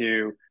 It's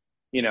to,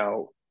 you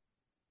know,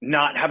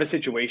 not have a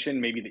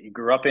situation maybe that you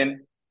grew up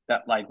in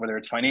that like whether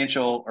it's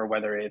financial or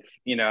whether it's,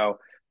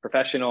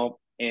 professional,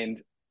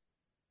 and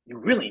you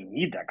really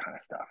need that kind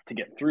of stuff to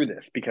get through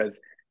this because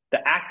the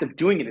act of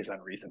doing it is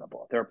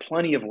unreasonable. There are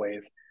plenty of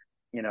ways,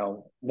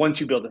 once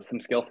you build some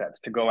skill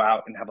sets to go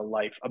out and have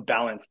a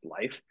balanced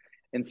life.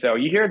 And so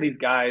you hear these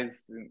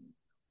guys,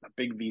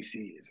 big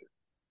VCs,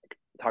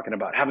 talking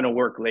about having to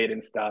work late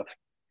and stuff.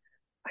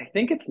 I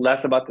think it's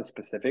less about the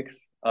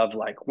specifics of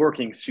like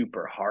working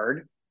super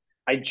hard.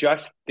 I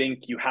just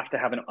think you have to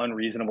have an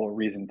unreasonable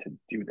reason to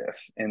do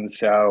this. And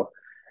so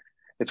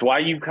it's why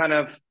you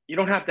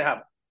don't have to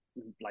have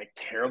like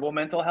terrible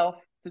mental health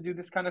to do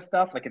this kind of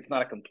stuff. Like it's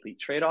not a complete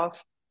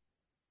trade-off.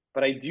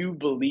 But I do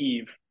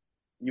believe,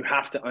 you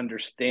have to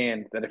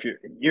understand that if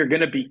you're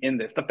going to be in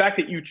this, the fact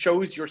that you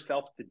chose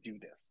yourself to do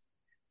this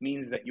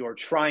means that you're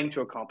trying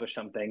to accomplish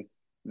something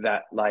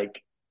that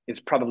like is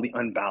probably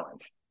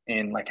unbalanced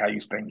in like how you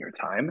spend your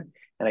time.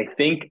 And I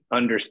think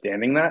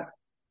understanding that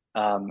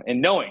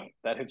and knowing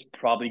that it's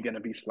probably going to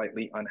be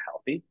slightly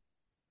unhealthy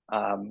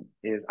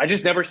is I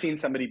just never seen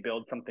somebody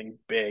build something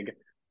big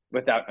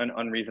without an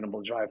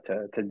unreasonable drive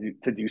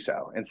to do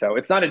so. And so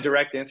it's not a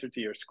direct answer to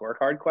your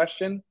scorecard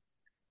question,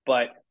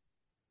 but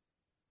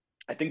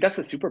I think that's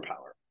a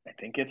superpower. I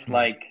think it's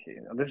like,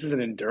 this is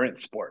an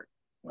endurance sport.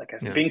 Like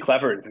being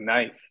clever is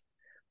nice,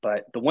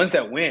 but the ones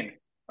that win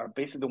are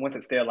basically the ones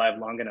that stay alive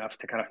long enough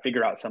to kind of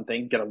figure out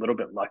something, get a little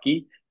bit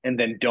lucky, and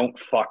then don't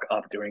fuck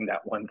up doing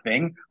that one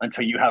thing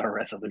until you have a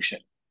resolution.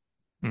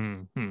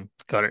 Mm-hmm.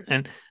 Got it.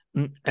 And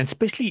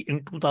especially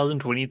in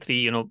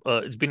 2023,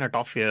 it's been a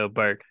tough year,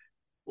 but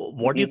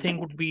what do you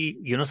think would be,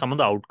 some of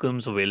the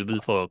outcomes available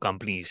for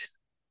companies?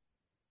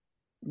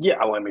 Yeah,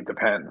 well, I mean, it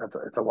depends.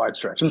 It's a wide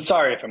stretch. I'm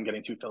sorry if I'm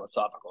getting too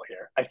philosophical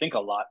here. I think a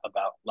lot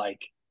about like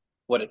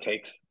what it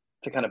takes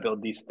to kind of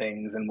build these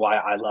things and why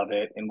I love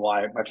it and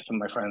why some of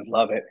my friends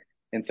love it.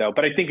 And so,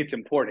 but I think it's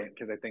important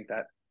because I think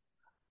that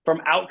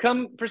from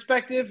outcome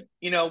perspective,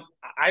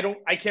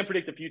 I can't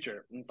predict the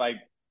future. If I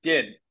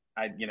did,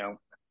 I'd,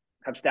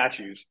 have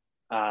statues.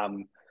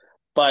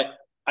 But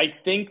I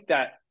think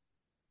that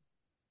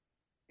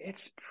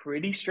it's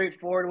pretty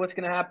straightforward what's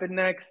going to happen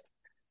next.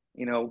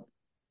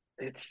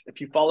 It's if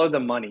you follow the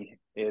money,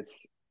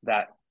 it's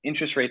that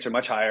interest rates are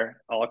much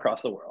higher all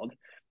across the world.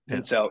 Yeah.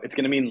 And so it's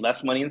going to mean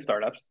less money in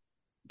startups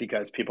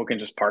because people can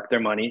just park their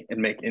money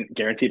and make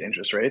guaranteed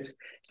interest rates.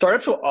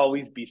 Startups will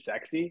always be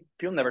sexy.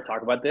 People never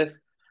talk about this,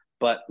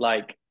 but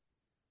like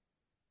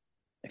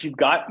if you've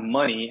got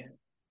money,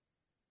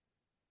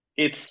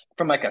 it's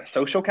from like a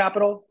social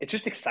capital. It's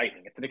just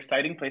exciting. It's an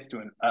exciting place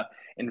to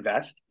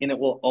invest, and it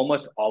will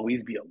almost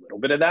always be a little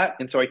bit of that.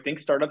 And so I think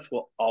startups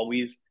will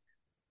always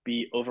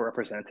be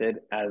overrepresented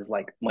as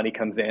like money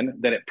comes in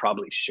than it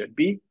probably should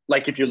be.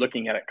 Like if you're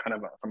looking at it kind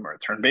of from a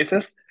return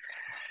basis,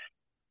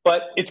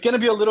 but it's going to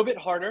be a little bit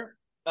harder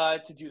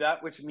to do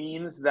that, which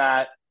means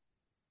that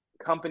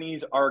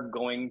companies are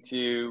going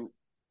to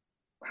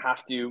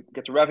have to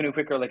get to revenue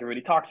quicker, like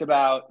everybody talks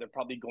about. They're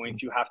probably going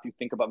to have to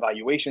think about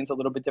valuations a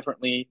little bit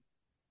differently.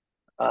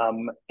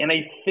 And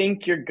I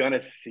think you're going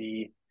to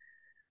see,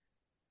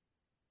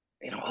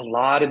 a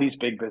lot of these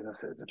big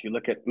businesses, if you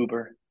look at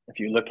Uber, if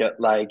you look at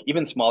like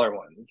even smaller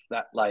ones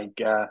that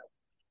like,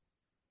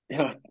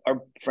 our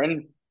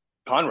friend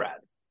Conrad,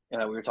 we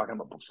were talking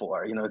about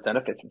before,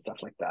 Zenefits and stuff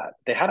like that.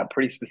 They had a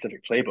pretty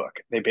specific playbook.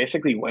 They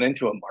basically went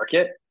into a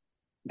market.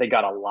 They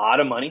got a lot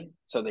of money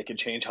so they could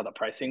change how the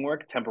pricing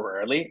worked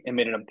temporarily and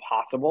made it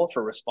impossible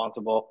for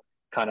responsible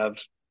kind of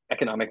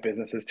economic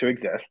businesses to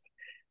exist.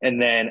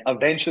 And then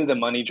eventually the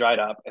money dried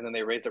up and then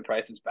they raised their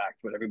prices back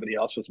to what everybody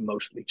else was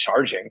mostly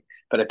charging.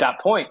 But at that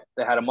point,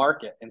 they had a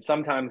market. And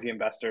sometimes the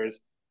investors,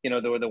 they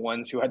were the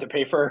ones who had to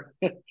pay for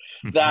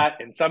that.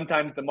 And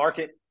sometimes the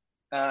market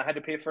had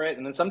to pay for it.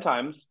 And then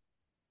sometimes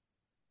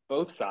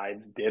both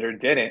sides did or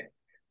didn't.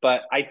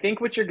 But I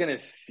think what you're going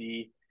to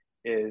see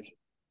is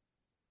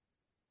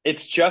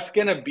it's just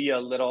going to be a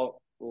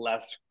little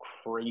less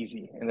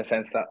crazy in the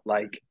sense that,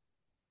 like,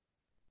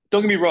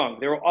 don't get me wrong,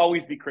 there will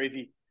always be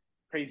crazy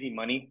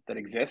money that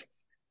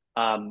exists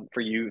for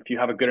you. If you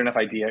have a good enough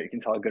idea, you can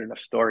tell a good enough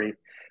story.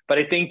 But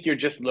I think you're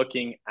just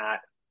looking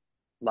at,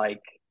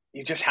 like,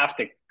 you just have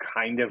to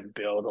kind of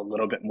build a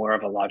little bit more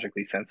of a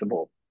logically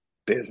sensible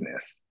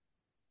business.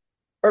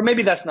 Or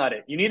maybe that's not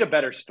it. You need a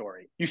better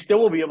story. You still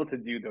will be able to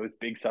do those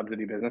big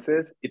subsidy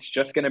businesses. It's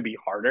just going to be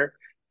harder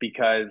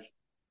because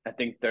I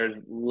think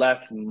there's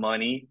less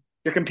money.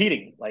 You're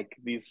competing. Like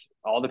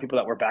all the people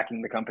that were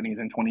backing the companies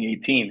in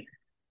 2018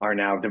 are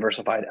now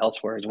diversified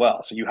elsewhere as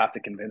well. So you have to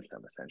convince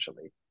them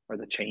essentially, or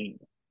the chain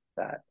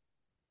that,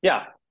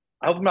 yeah,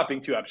 I hope I'm not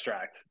being too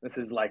abstract. This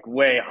is like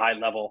way high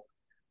level.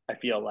 I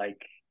feel like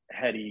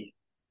heady,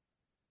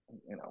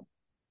 I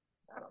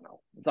don't know.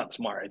 It's not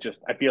smart.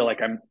 I feel like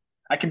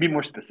I can be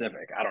more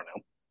specific. I don't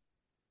know.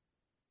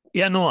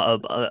 Yeah, no,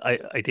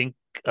 I think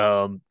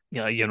a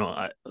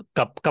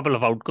couple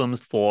of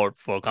outcomes for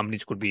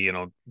companies could be,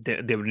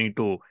 they would need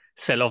to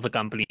sell off the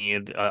company.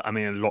 I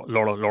mean, a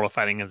lot of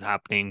firing is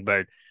happening,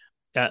 but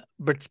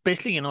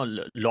especially, a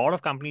lot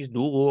of companies do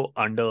go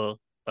under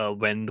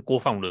when the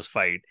co-founders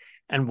fight.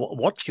 And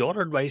what's your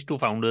advice to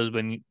founders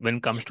when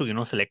it comes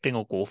to selecting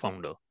a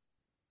co-founder?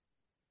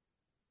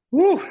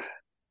 Woo.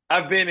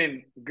 I've been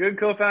in good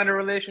co-founder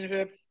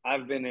relationships.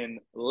 I've been in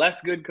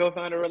less good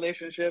co-founder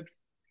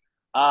relationships.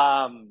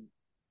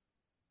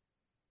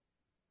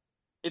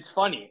 It's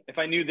funny. If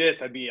I knew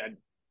this, I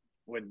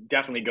would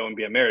definitely go and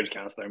be a marriage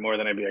counselor more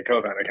than I'd be a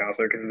co-founder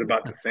counselor because it's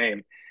about the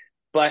same.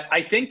 But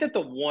I think that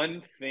the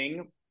one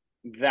thing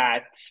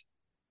that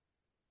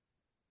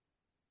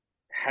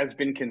has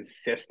been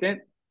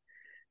consistent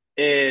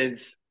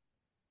is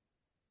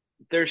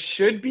there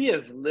should be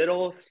as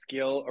little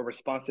skill or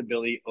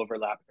responsibility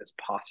overlap as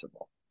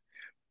possible.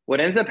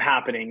 What ends up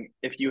happening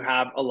if you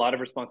have a lot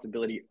of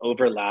responsibility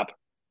overlap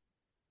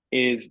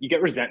is you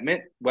get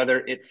resentment, whether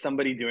it's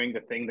somebody doing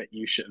the thing that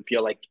you should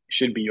feel like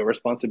should be your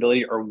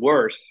responsibility, or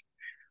worse,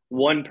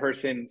 one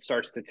person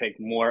starts to take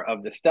more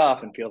of the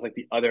stuff and feels like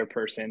the other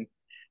person.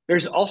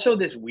 There's also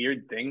this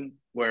weird thing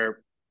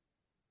where,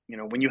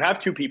 when you have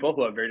two people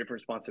who have very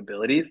different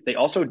responsibilities, they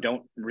also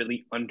don't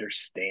really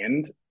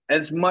understand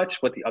as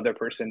much what the other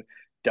person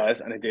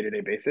does on a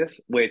day-to-day basis,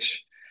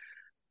 which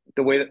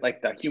the way that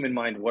like the human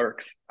mind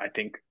works, I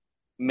think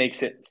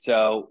makes it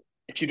so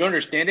if you don't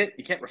understand it,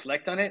 you can't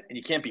reflect on it and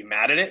you can't be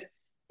mad at it.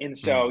 And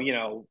so,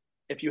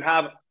 if you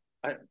have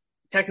a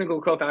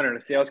technical co-founder and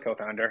a sales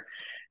co-founder,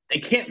 they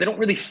don't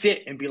really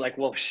sit and be like,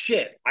 well,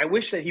 shit, I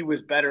wish that he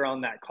was better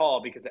on that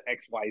call because of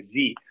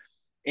XYZ.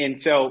 And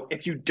so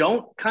if you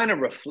don't kind of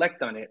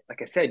reflect on it,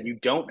 like I said, you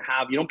don't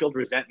build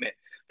resentment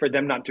for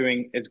them not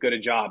doing as good a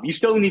job. You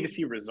still need to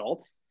see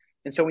results.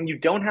 And so when you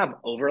don't have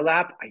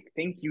overlap, I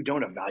think you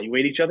don't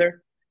evaluate each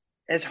other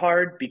as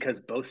hard because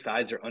both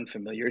sides are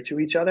unfamiliar to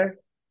each other.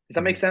 Does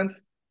that make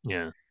sense?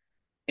 Yeah.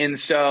 And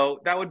so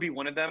that would be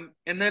one of them.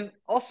 And then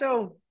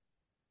also,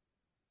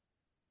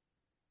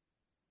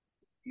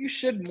 you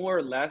should more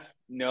or less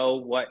know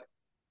what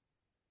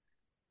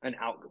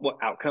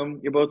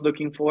outcome you're both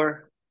looking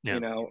for, Yeah.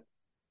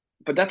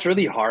 but that's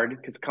really hard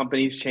because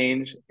companies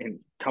change and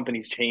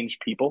companies change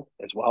people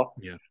as well.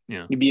 Yeah.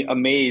 Yeah. You'd be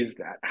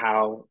amazed at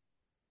how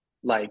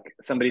like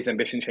somebody's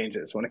ambition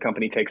changes when a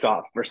company takes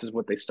off versus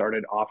what they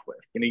started off with.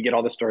 You get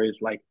all the stories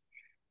like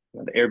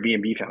the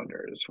Airbnb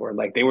founders where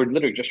like they were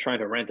literally just trying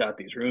to rent out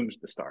these rooms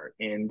to start,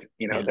 and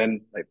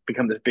then like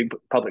become this big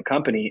public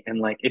company, and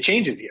like it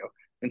changes you.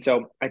 And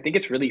so I think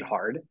it's really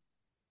hard.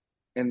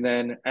 And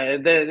then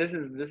this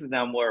is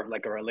now more of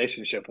like a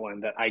relationship one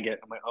that I get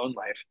in my own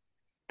life.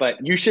 But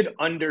you should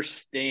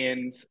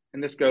understand,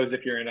 and this goes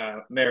if you're in a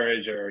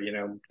marriage or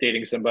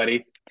dating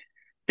somebody,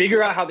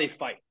 figure out how they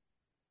fight.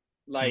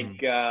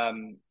 Like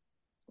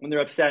when they're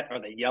upset, are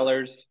they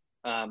yellers?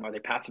 Are they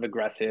passive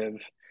aggressive?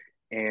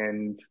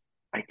 And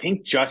I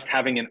think just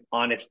having an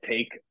honest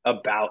take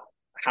about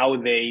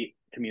how they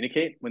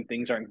communicate when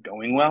things aren't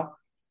going well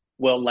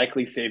will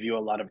likely save you a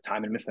lot of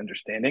time and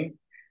misunderstanding.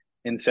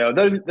 And so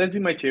those be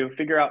my two.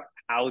 Figure out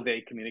how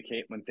they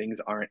communicate when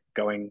things aren't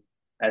going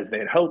as they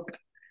had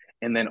hoped,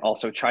 and then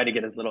also try to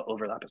get as little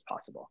overlap as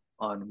possible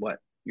on what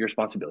your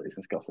responsibilities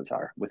and skill sets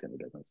are within the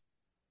business.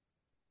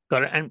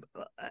 Got it.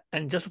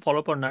 And just to follow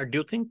up on that, do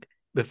you think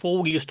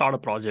before you start a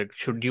project,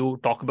 should you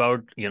talk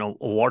about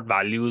what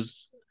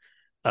values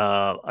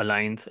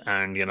aligns,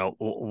 and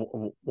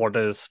what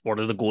is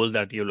the goal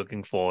that you're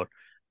looking for?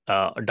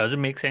 Does it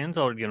make sense,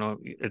 or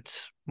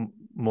it's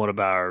more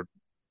about?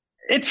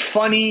 It's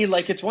funny,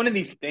 like it's one of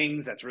these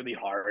things that's really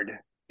hard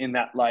in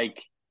that,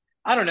 like,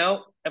 I don't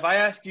know, if I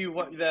asked you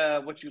what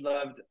you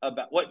loved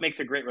about what makes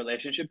a great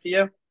relationship to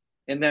you,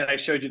 and then I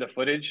showed you the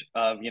footage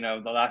of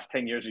the last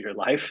 10 years of your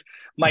life,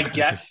 my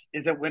guess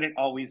is it wouldn't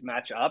always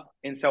match up.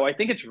 And so I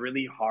think it's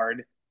really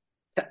hard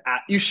to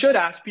you should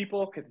ask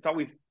people, because it's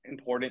always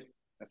important,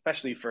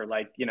 especially for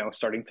like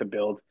starting to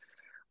build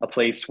a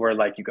place where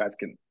like you guys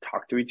can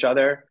talk to each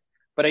other.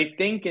 But I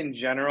think in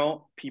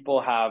general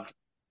people have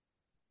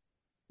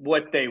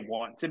what they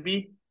want to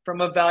be from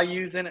a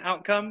values and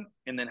outcome,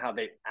 and then how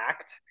they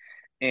act.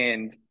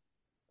 And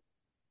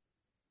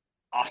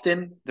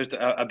often there's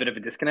a bit of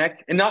a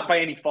disconnect, and not by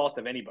any fault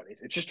of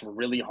anybody's. It's just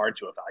really hard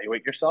to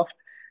evaluate yourself,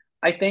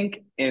 I think.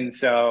 And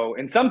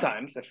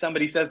sometimes if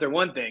somebody says they're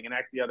one thing and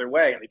acts the other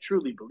way, and they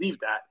truly believe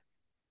that,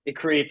 it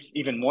creates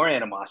even more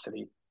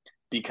animosity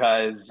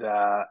because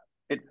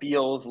it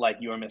feels like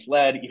you are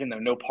misled, even though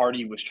no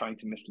party was trying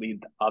to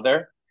mislead the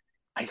other.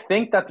 I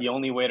think that the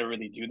only way to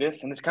really do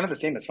this, and it's kind of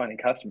the same as finding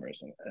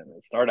customers in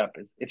a startup,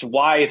 is it's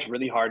why it's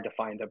really hard to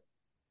find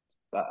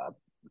a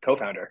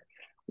co-founder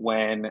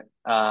when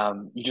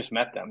you just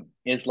met them,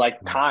 is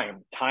like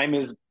time. Time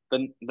is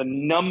the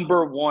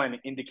number one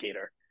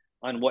indicator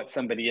on what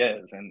somebody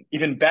is. And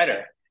even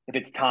better if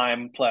it's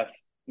time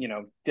plus,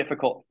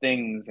 difficult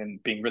things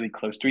and being really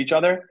close to each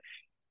other.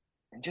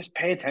 And just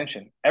pay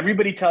attention.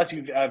 Everybody tells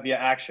you via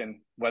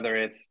action, whether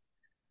it's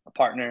a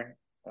partner,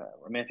 a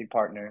romantic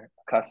partner,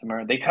 a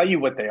customer, they tell you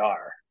what they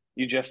are.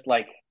 You just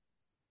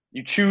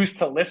you choose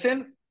to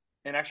listen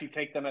and actually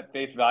take them at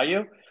face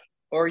value,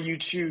 or you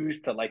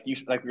choose to like we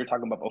were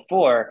talking about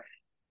before,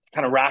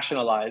 kind of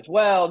rationalize,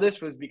 well,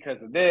 this was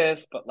because of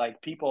this, but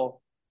like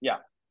people,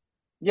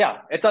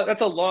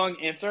 that's a long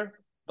answer,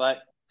 but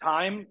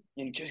time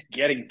and just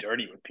getting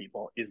dirty with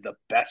people is the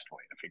best way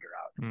to figure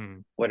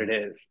out what it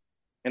is.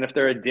 And if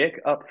they're a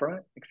dick up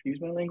front, excuse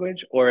my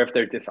language, or if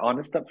they're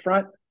dishonest up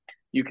front,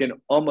 you can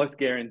almost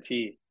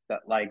guarantee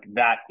that like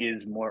that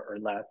is more or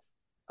less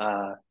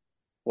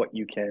what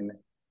you can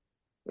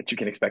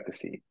expect to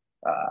see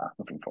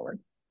moving forward.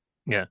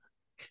 Yeah.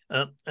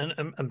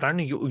 And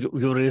Brandon,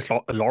 you raised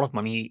a lot of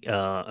money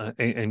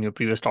in your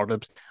previous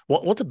startups.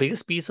 What's the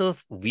biggest piece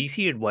of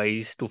VC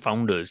advice to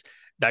founders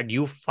that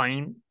you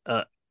find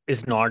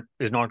is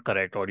not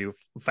correct, or you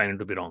find it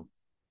to be wrong?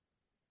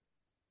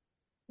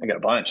 I got a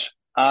bunch.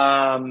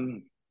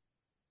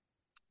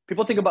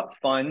 People think about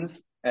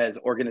funds as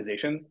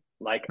organizations,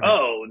 Like, Right.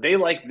 oh, they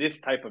like this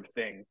type of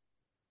thing.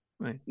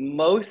 Right.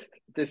 Most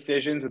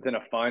decisions within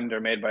a fund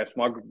are made by a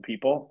small group of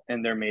people,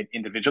 and they're made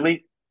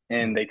individually,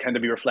 and they tend to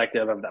be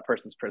reflective of that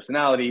person's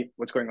personality,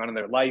 what's going on in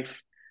their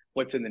life,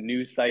 what's in the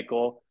news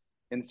cycle.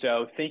 And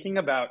so thinking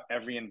about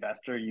every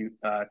investor you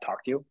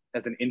talk to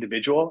as an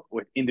individual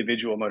with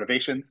individual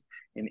motivations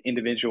and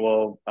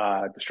individual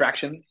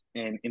distractions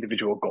and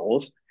individual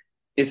goals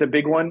is a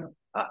big one.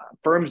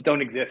 Firms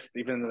don't exist,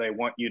 even though they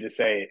want you to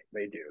say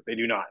they do. They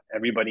do not.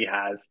 Everybody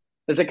has.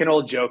 There's like an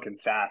old joke in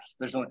SaaS.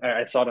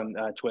 I saw it on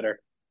Twitter,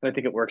 and I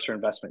think it works for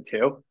investment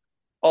too.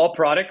 All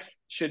products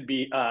should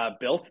be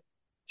built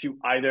to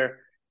either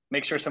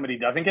make sure somebody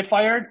doesn't get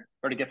fired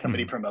or to get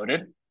somebody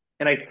promoted.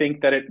 And I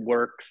think that it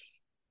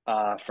works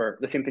for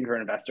the same thing for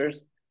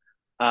investors.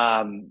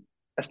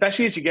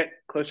 Especially as you get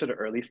closer to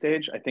early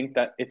stage, I think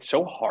that it's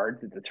so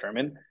hard to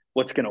determine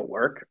what's going to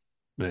work.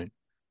 Right.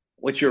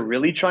 What you're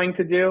really trying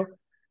to do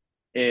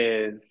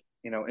is,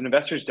 an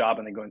investor's job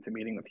when they go into a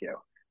meeting with you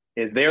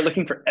is they are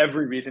looking for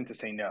every reason to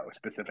say no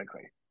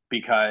specifically,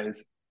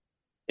 because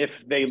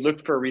if they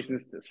looked for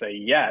reasons to say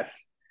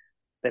yes,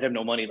 they'd have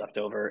no money left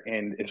over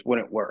and it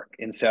wouldn't work.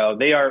 And so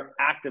they are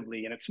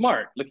actively, and it's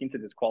smart, looking to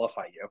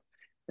disqualify you.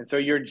 And so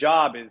your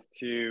job is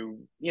to,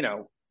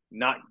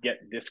 not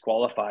get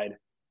disqualified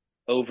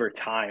over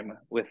time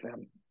with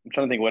them. I'm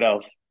trying to think what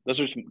else.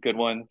 Those are some good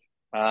ones.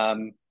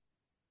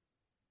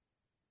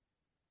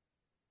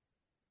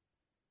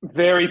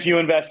 Very few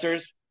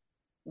investors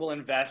will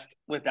invest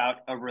without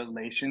a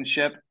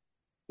relationship.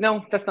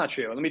 No, that's not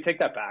true. Let me take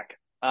that back.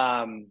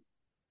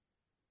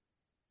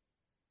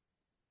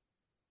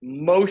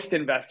 Most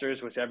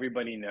investors, which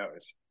everybody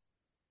knows,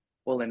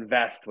 will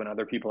invest when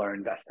other people are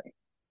investing.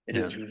 It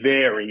is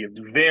very,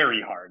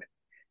 very hard.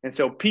 And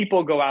so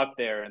people go out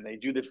there and they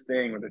do this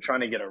thing where they're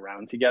trying to get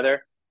around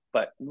together.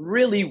 But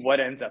really what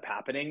ends up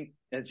happening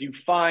is you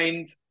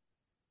find,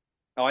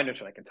 oh, I know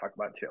what I can talk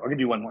about too. I'll give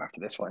you one more after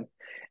this one,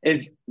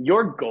 is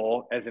your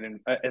goal as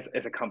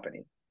a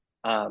company.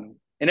 And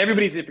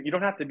everybody's, you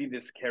don't have to be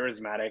this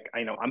charismatic.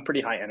 I know I'm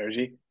pretty high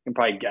energy. You can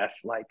probably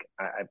guess,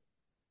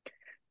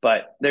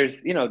 but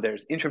there's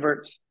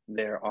introverts,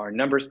 there are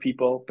numbers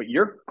people, but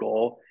your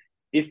goal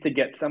is to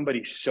get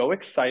somebody so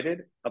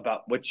excited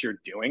about what you're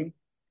doing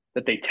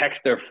that they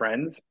text their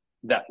friends,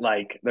 that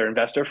their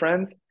investor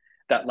friends,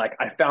 that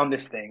I found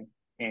this thing,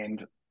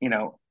 and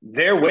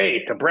their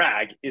way to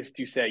brag is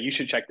to say, you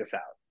should check this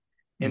out.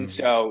 And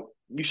so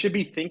you should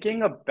be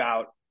thinking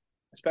about,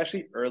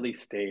 especially early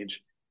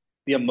stage,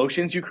 the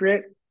emotions you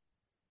create,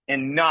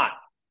 and not,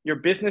 your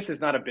business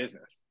is not a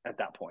business at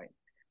that point.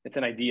 It's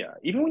an idea.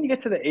 Even when you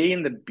get to the A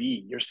and the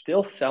B, you're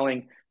still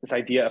selling this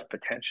idea of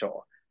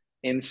potential.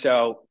 And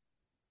so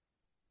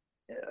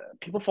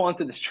people fall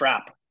into this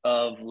trap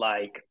of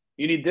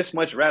you need this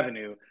much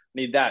revenue,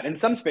 need that. In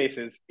some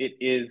spaces, it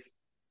is,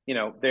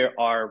 there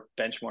are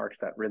benchmarks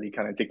that really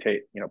kind of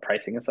dictate,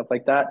 pricing and stuff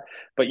like that.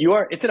 But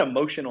it's an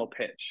emotional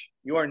pitch.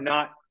 You are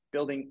not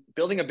building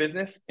a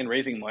business and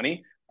raising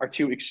money are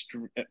two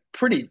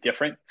pretty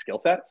different skill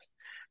sets.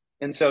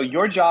 And so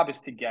your job is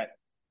to get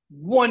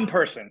one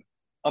person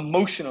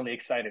emotionally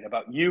excited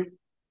about you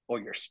or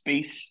your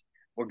space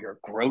or your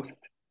growth.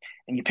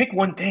 And you pick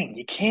one thing.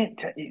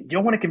 You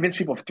don't want to convince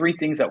people of three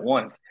things at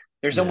once.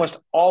 There's almost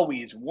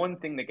always one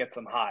thing that gets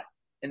them hot.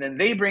 And then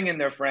they bring in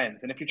their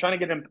friends. And if you're trying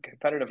to get in a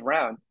competitive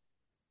round,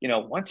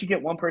 once you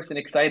get one person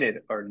excited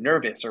or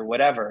nervous or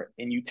whatever,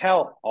 and you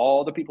tell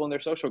all the people in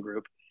their social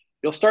group,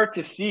 you'll start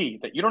to see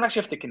that you don't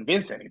actually have to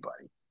convince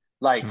anybody.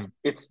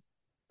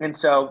 And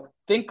so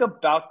think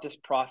about this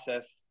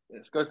process.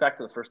 This goes back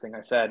to the first thing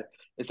I said,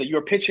 is that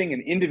you're pitching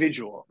an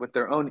individual with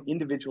their own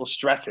individual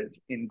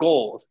stresses and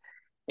goals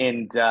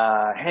and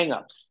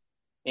hangups.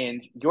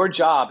 And your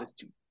job is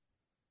to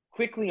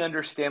quickly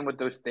understand what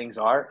those things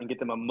are and get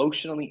them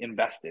emotionally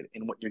invested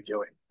in what you're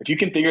doing. If you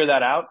can figure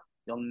that out,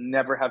 you'll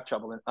never have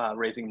trouble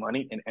raising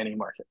money in any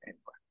market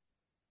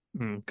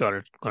anywhere. Got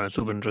it.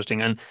 Super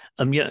interesting. And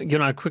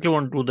I quickly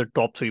want to do the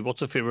top three.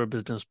 What's your favorite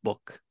business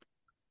book?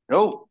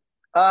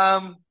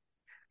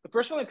 The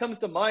first one that comes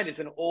to mind is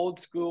an old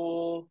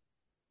school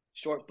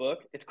short book.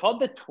 It's called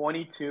The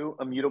 22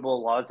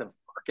 Immutable Laws of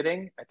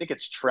Marketing. I think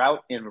it's Trout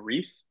and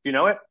Reese. Do you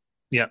know it?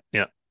 Yeah,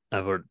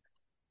 I've heard.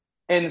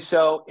 And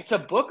so it's a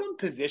book on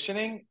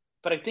positioning,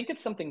 but I think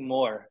it's something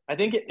more. I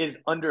think it is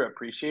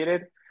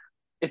underappreciated.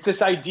 It's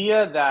this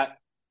idea that,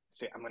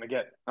 I'm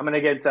gonna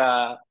get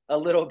a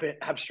little bit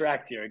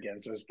abstract here again,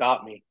 so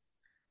stop me.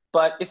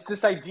 But it's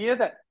this idea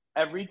that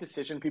every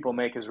decision people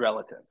make is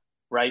relative,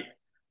 right?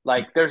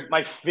 There's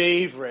my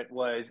favorite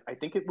was, I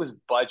think it was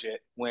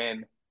Budget,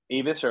 when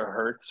Avis or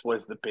Hertz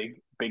was the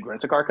big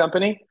rental car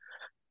company,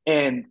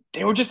 and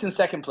they were just in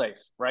second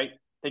place, right?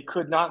 They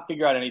could not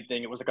figure out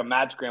anything. It was like a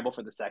mad scramble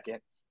for the second.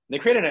 And they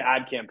created an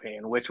ad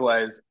campaign, which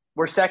was,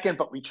 we're second,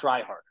 but we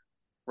try harder,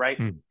 right?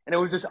 And it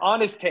was this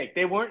honest take.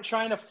 They weren't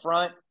trying to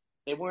front.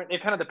 They're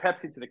kind of the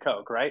Pepsi to the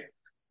Coke, right?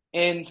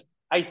 And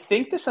I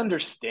think this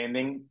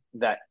understanding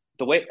that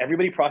the way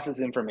everybody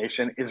processes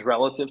information is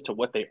relative to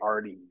what they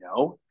already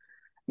know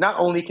not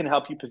only can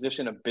help you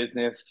position a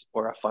business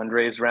or a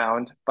fundraise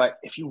round, but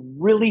if you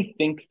really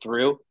think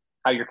through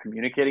how you're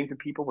communicating to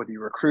people, whether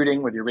you're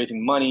recruiting, whether you're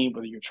raising money,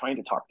 whether you're trying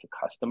to talk to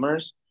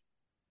customers,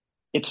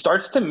 it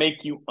starts to make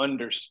you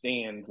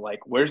understand like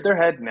where's their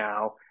head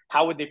now,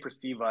 how would they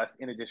perceive us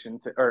in addition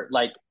to, or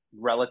like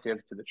relative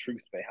to the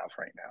truth they have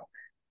right now.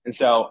 And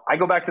so I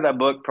go back to that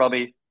book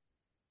probably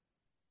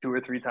 2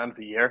 or 3 times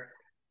a year.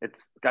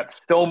 It's got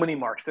so many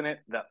marks in it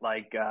that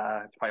like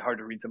it's probably hard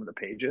to read some of the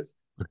pages.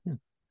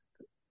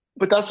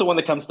 But that's the one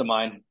that comes to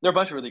mind. There are a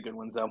bunch of really good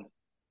ones though.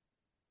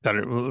 Got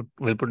it.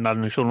 We'll put that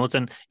in the show notes.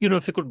 And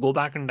if you could go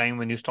back in time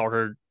when you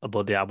started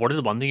about the app, what is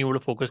the one thing you would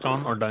have focused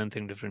on or done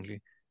anything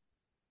differently?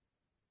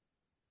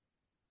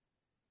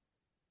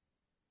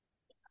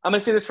 I'm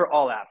gonna say this for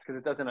all apps because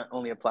it doesn't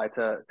only apply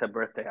to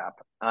birthday app.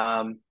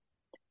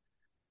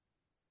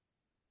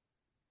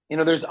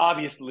 There's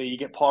obviously you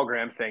get Paul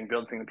Graham saying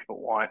build something that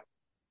people want.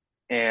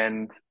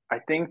 And I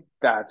think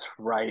that's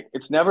right.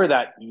 It's never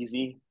that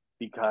easy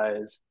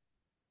because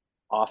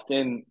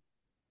often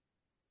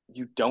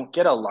you don't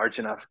get a large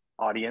enough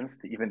audience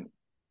to even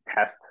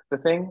test the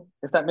thing,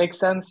 if that makes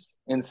sense.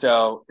 And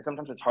so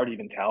sometimes it's hard to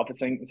even tell if it's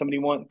something somebody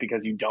wants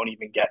because you don't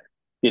even get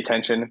the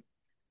attention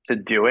to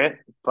do it.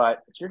 But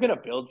if you're going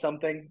to build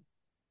something,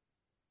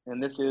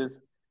 and this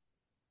is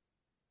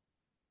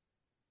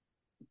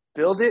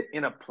build it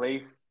in a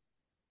place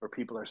where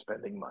people are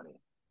spending money.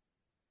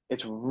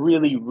 It's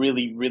really,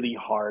 really, really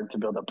hard to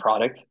build a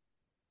product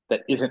that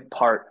isn't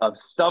part of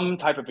some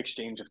type of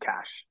exchange of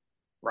cash,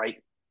 right?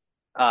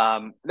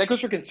 That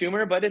goes for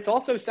consumer, but it's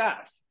also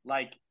SaaS.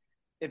 Like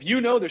if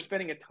they're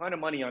spending a ton of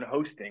money on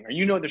hosting,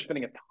 or they're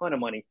spending a ton of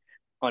money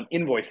on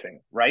invoicing,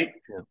 right?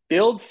 Yeah.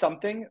 Build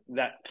something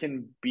that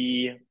can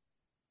be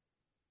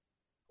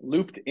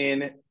looped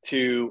in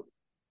to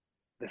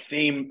the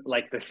same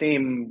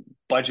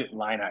budget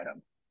line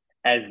item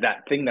as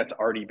that thing that's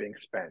already being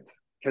spent.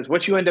 Because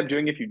what you end up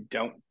doing if you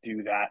don't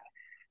do that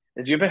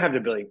is you have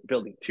to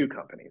building two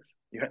companies.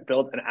 You have to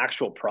build an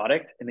actual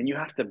product, and then you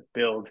have to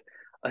build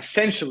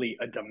essentially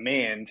a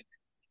demand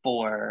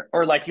for,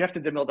 or like you have to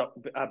build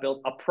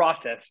a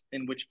process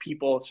in which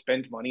people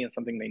spend money on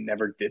something they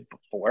never did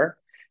before.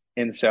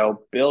 And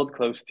so build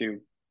close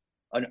to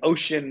an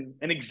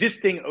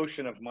existing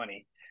ocean of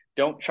money.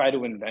 Don't try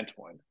to invent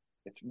one.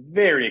 It's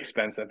very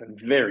expensive and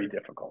very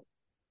difficult.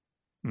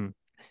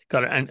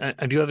 Got it.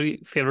 And do you have any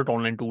favorite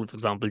online tool, for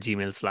example,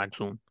 Gmail, Slack,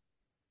 Zoom?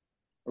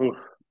 Ooh,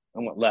 I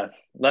want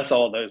less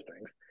all of those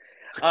things.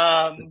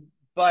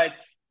 But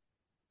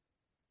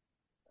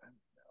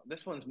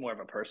this one's more of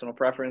a personal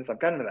preference. I've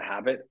gotten into the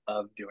habit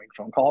of doing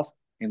phone calls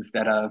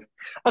instead of,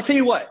 I'll tell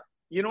you what,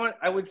 you know what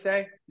I would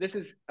say? This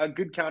is a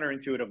good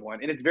counterintuitive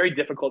one, and it's very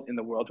difficult in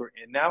the world we're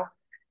in now.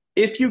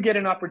 If you get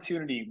an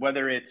opportunity,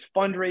 whether it's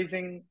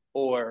fundraising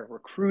or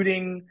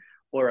recruiting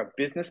or a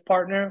business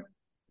partner,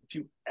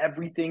 do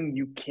everything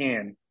you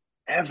can,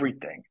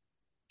 everything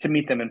to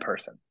meet them in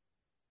person.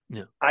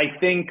 Yeah. I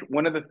think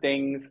one of the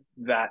things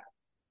that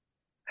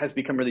has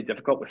become really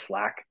difficult with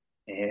Slack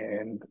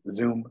and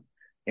Zoom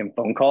and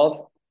phone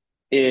calls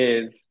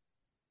is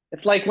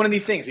it's like one of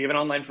these things. You have an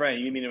online friend,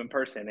 you meet them in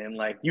person, and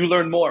like you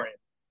learn more in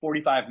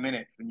 45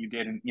 minutes than you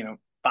did in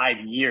 5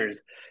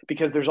 years,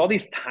 because there's all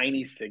these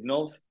tiny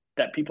signals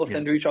that people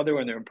send to each other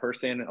when they're in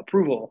person: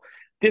 approval,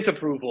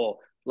 disapproval,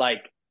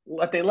 like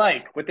what they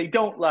like, what they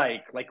don't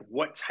like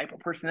what type of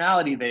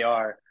personality they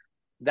are,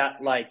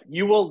 that like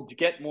you will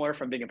get more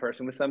from being in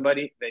person with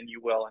somebody than you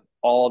will in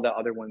all the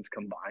other ones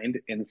combined.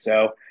 And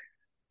so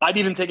I'd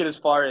even take it as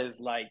far as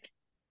like,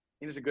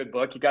 it's a good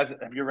book. You guys,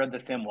 have you read the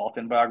Sam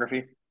Walton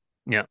biography?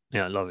 Yeah,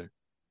 I love it.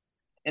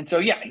 And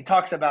so, he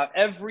talks about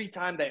every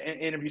time they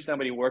interview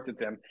somebody who worked with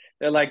him,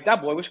 they're like,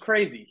 that boy was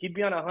crazy. He'd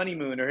be on a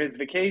honeymoon or his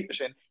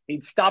vacation.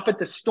 He'd stop at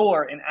the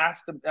store and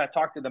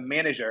talk to the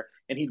manager,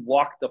 and he'd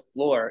walk the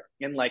floor.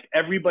 And like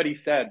everybody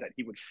said that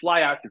he would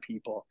fly out to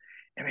people.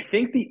 And I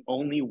think the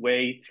only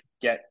way to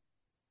get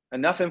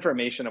enough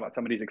information about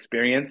somebody's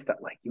experience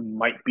that like you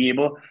might be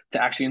able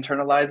to actually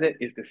internalize it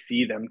is to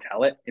see them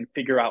tell it and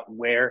figure out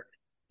where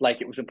like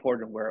it was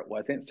important and where it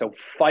wasn't. So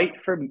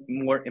fight for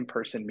more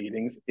in-person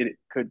meetings. It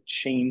could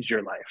change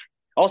your life.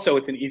 Also,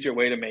 it's an easier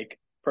way to make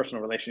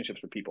personal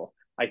relationships with people,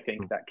 I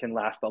think, that can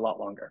last a lot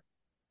longer.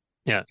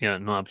 Yeah,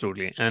 no,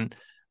 absolutely. And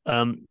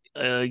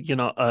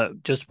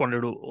just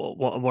wanted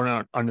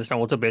to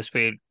understand what's the best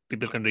way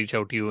people can reach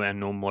out to you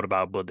and know more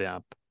about Birthday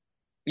App.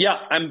 Yeah,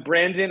 I'm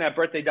Brandon at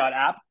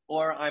birthday.app,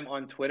 or I'm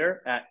on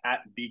Twitter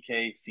at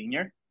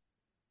BKSenior.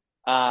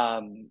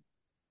 And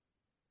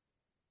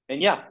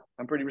yeah,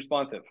 I'm pretty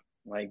responsive.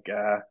 Like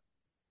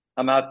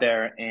I'm out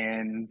there,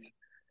 and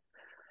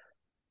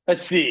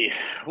let's see,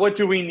 what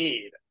do we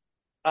need?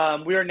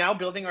 We are now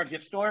building our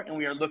gift store, and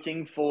we are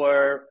looking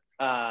for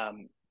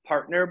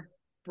partner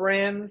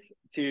brands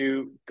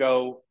to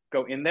go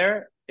in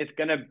there.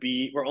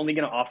 We're only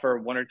gonna offer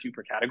 1 or 2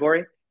 per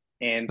category.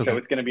 And so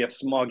it's going to be a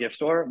small gift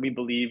store. We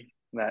believe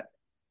that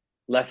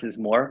less is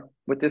more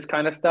with this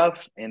kind of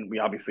stuff. And we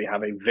obviously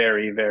have a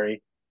very,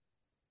 very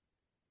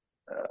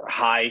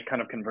high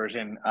kind of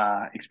conversion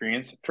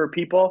experience for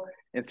people.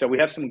 And so we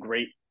have some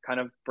great kind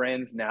of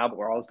brands now, but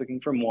we're always looking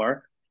for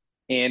more.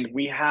 And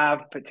we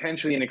have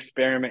potentially an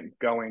experiment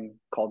going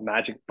called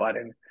Magic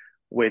Button,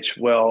 which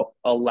will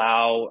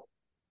allow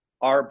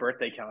our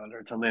birthday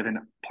calendar to live in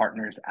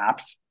partners'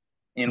 apps,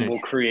 and will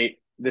create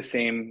the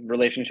same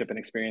relationship and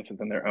experience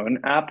within their own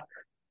app.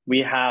 We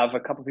have a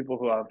couple people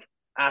who have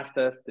asked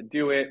us to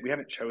do it. We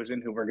haven't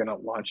chosen who we're going to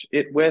launch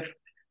it with,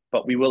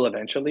 but we will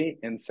eventually.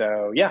 And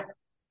so, yeah.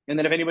 And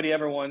then if anybody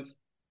ever wants,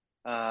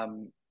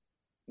 no,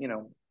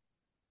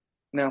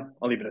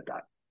 I'll leave it at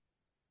that.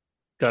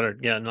 Got it.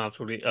 Yeah, no,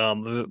 absolutely.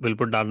 We'll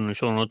put that in the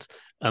show notes.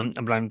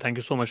 Brian, thank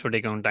you so much for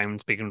taking the time and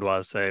speaking to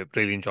us. I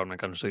really enjoyed my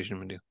conversation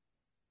with you.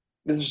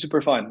 This is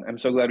super fun. I'm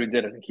so glad we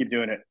did it, and keep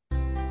doing it.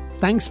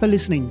 Thanks for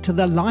listening to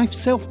the Life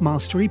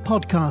Self-Mastery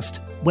podcast,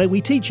 where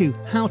we teach you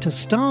how to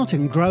start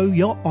and grow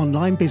your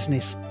online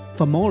business.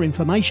 For more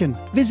information,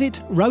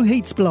 visit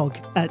Rohit's blog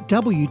at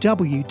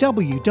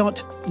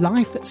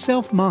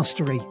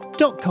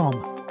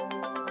www.lifeselfmastery.com.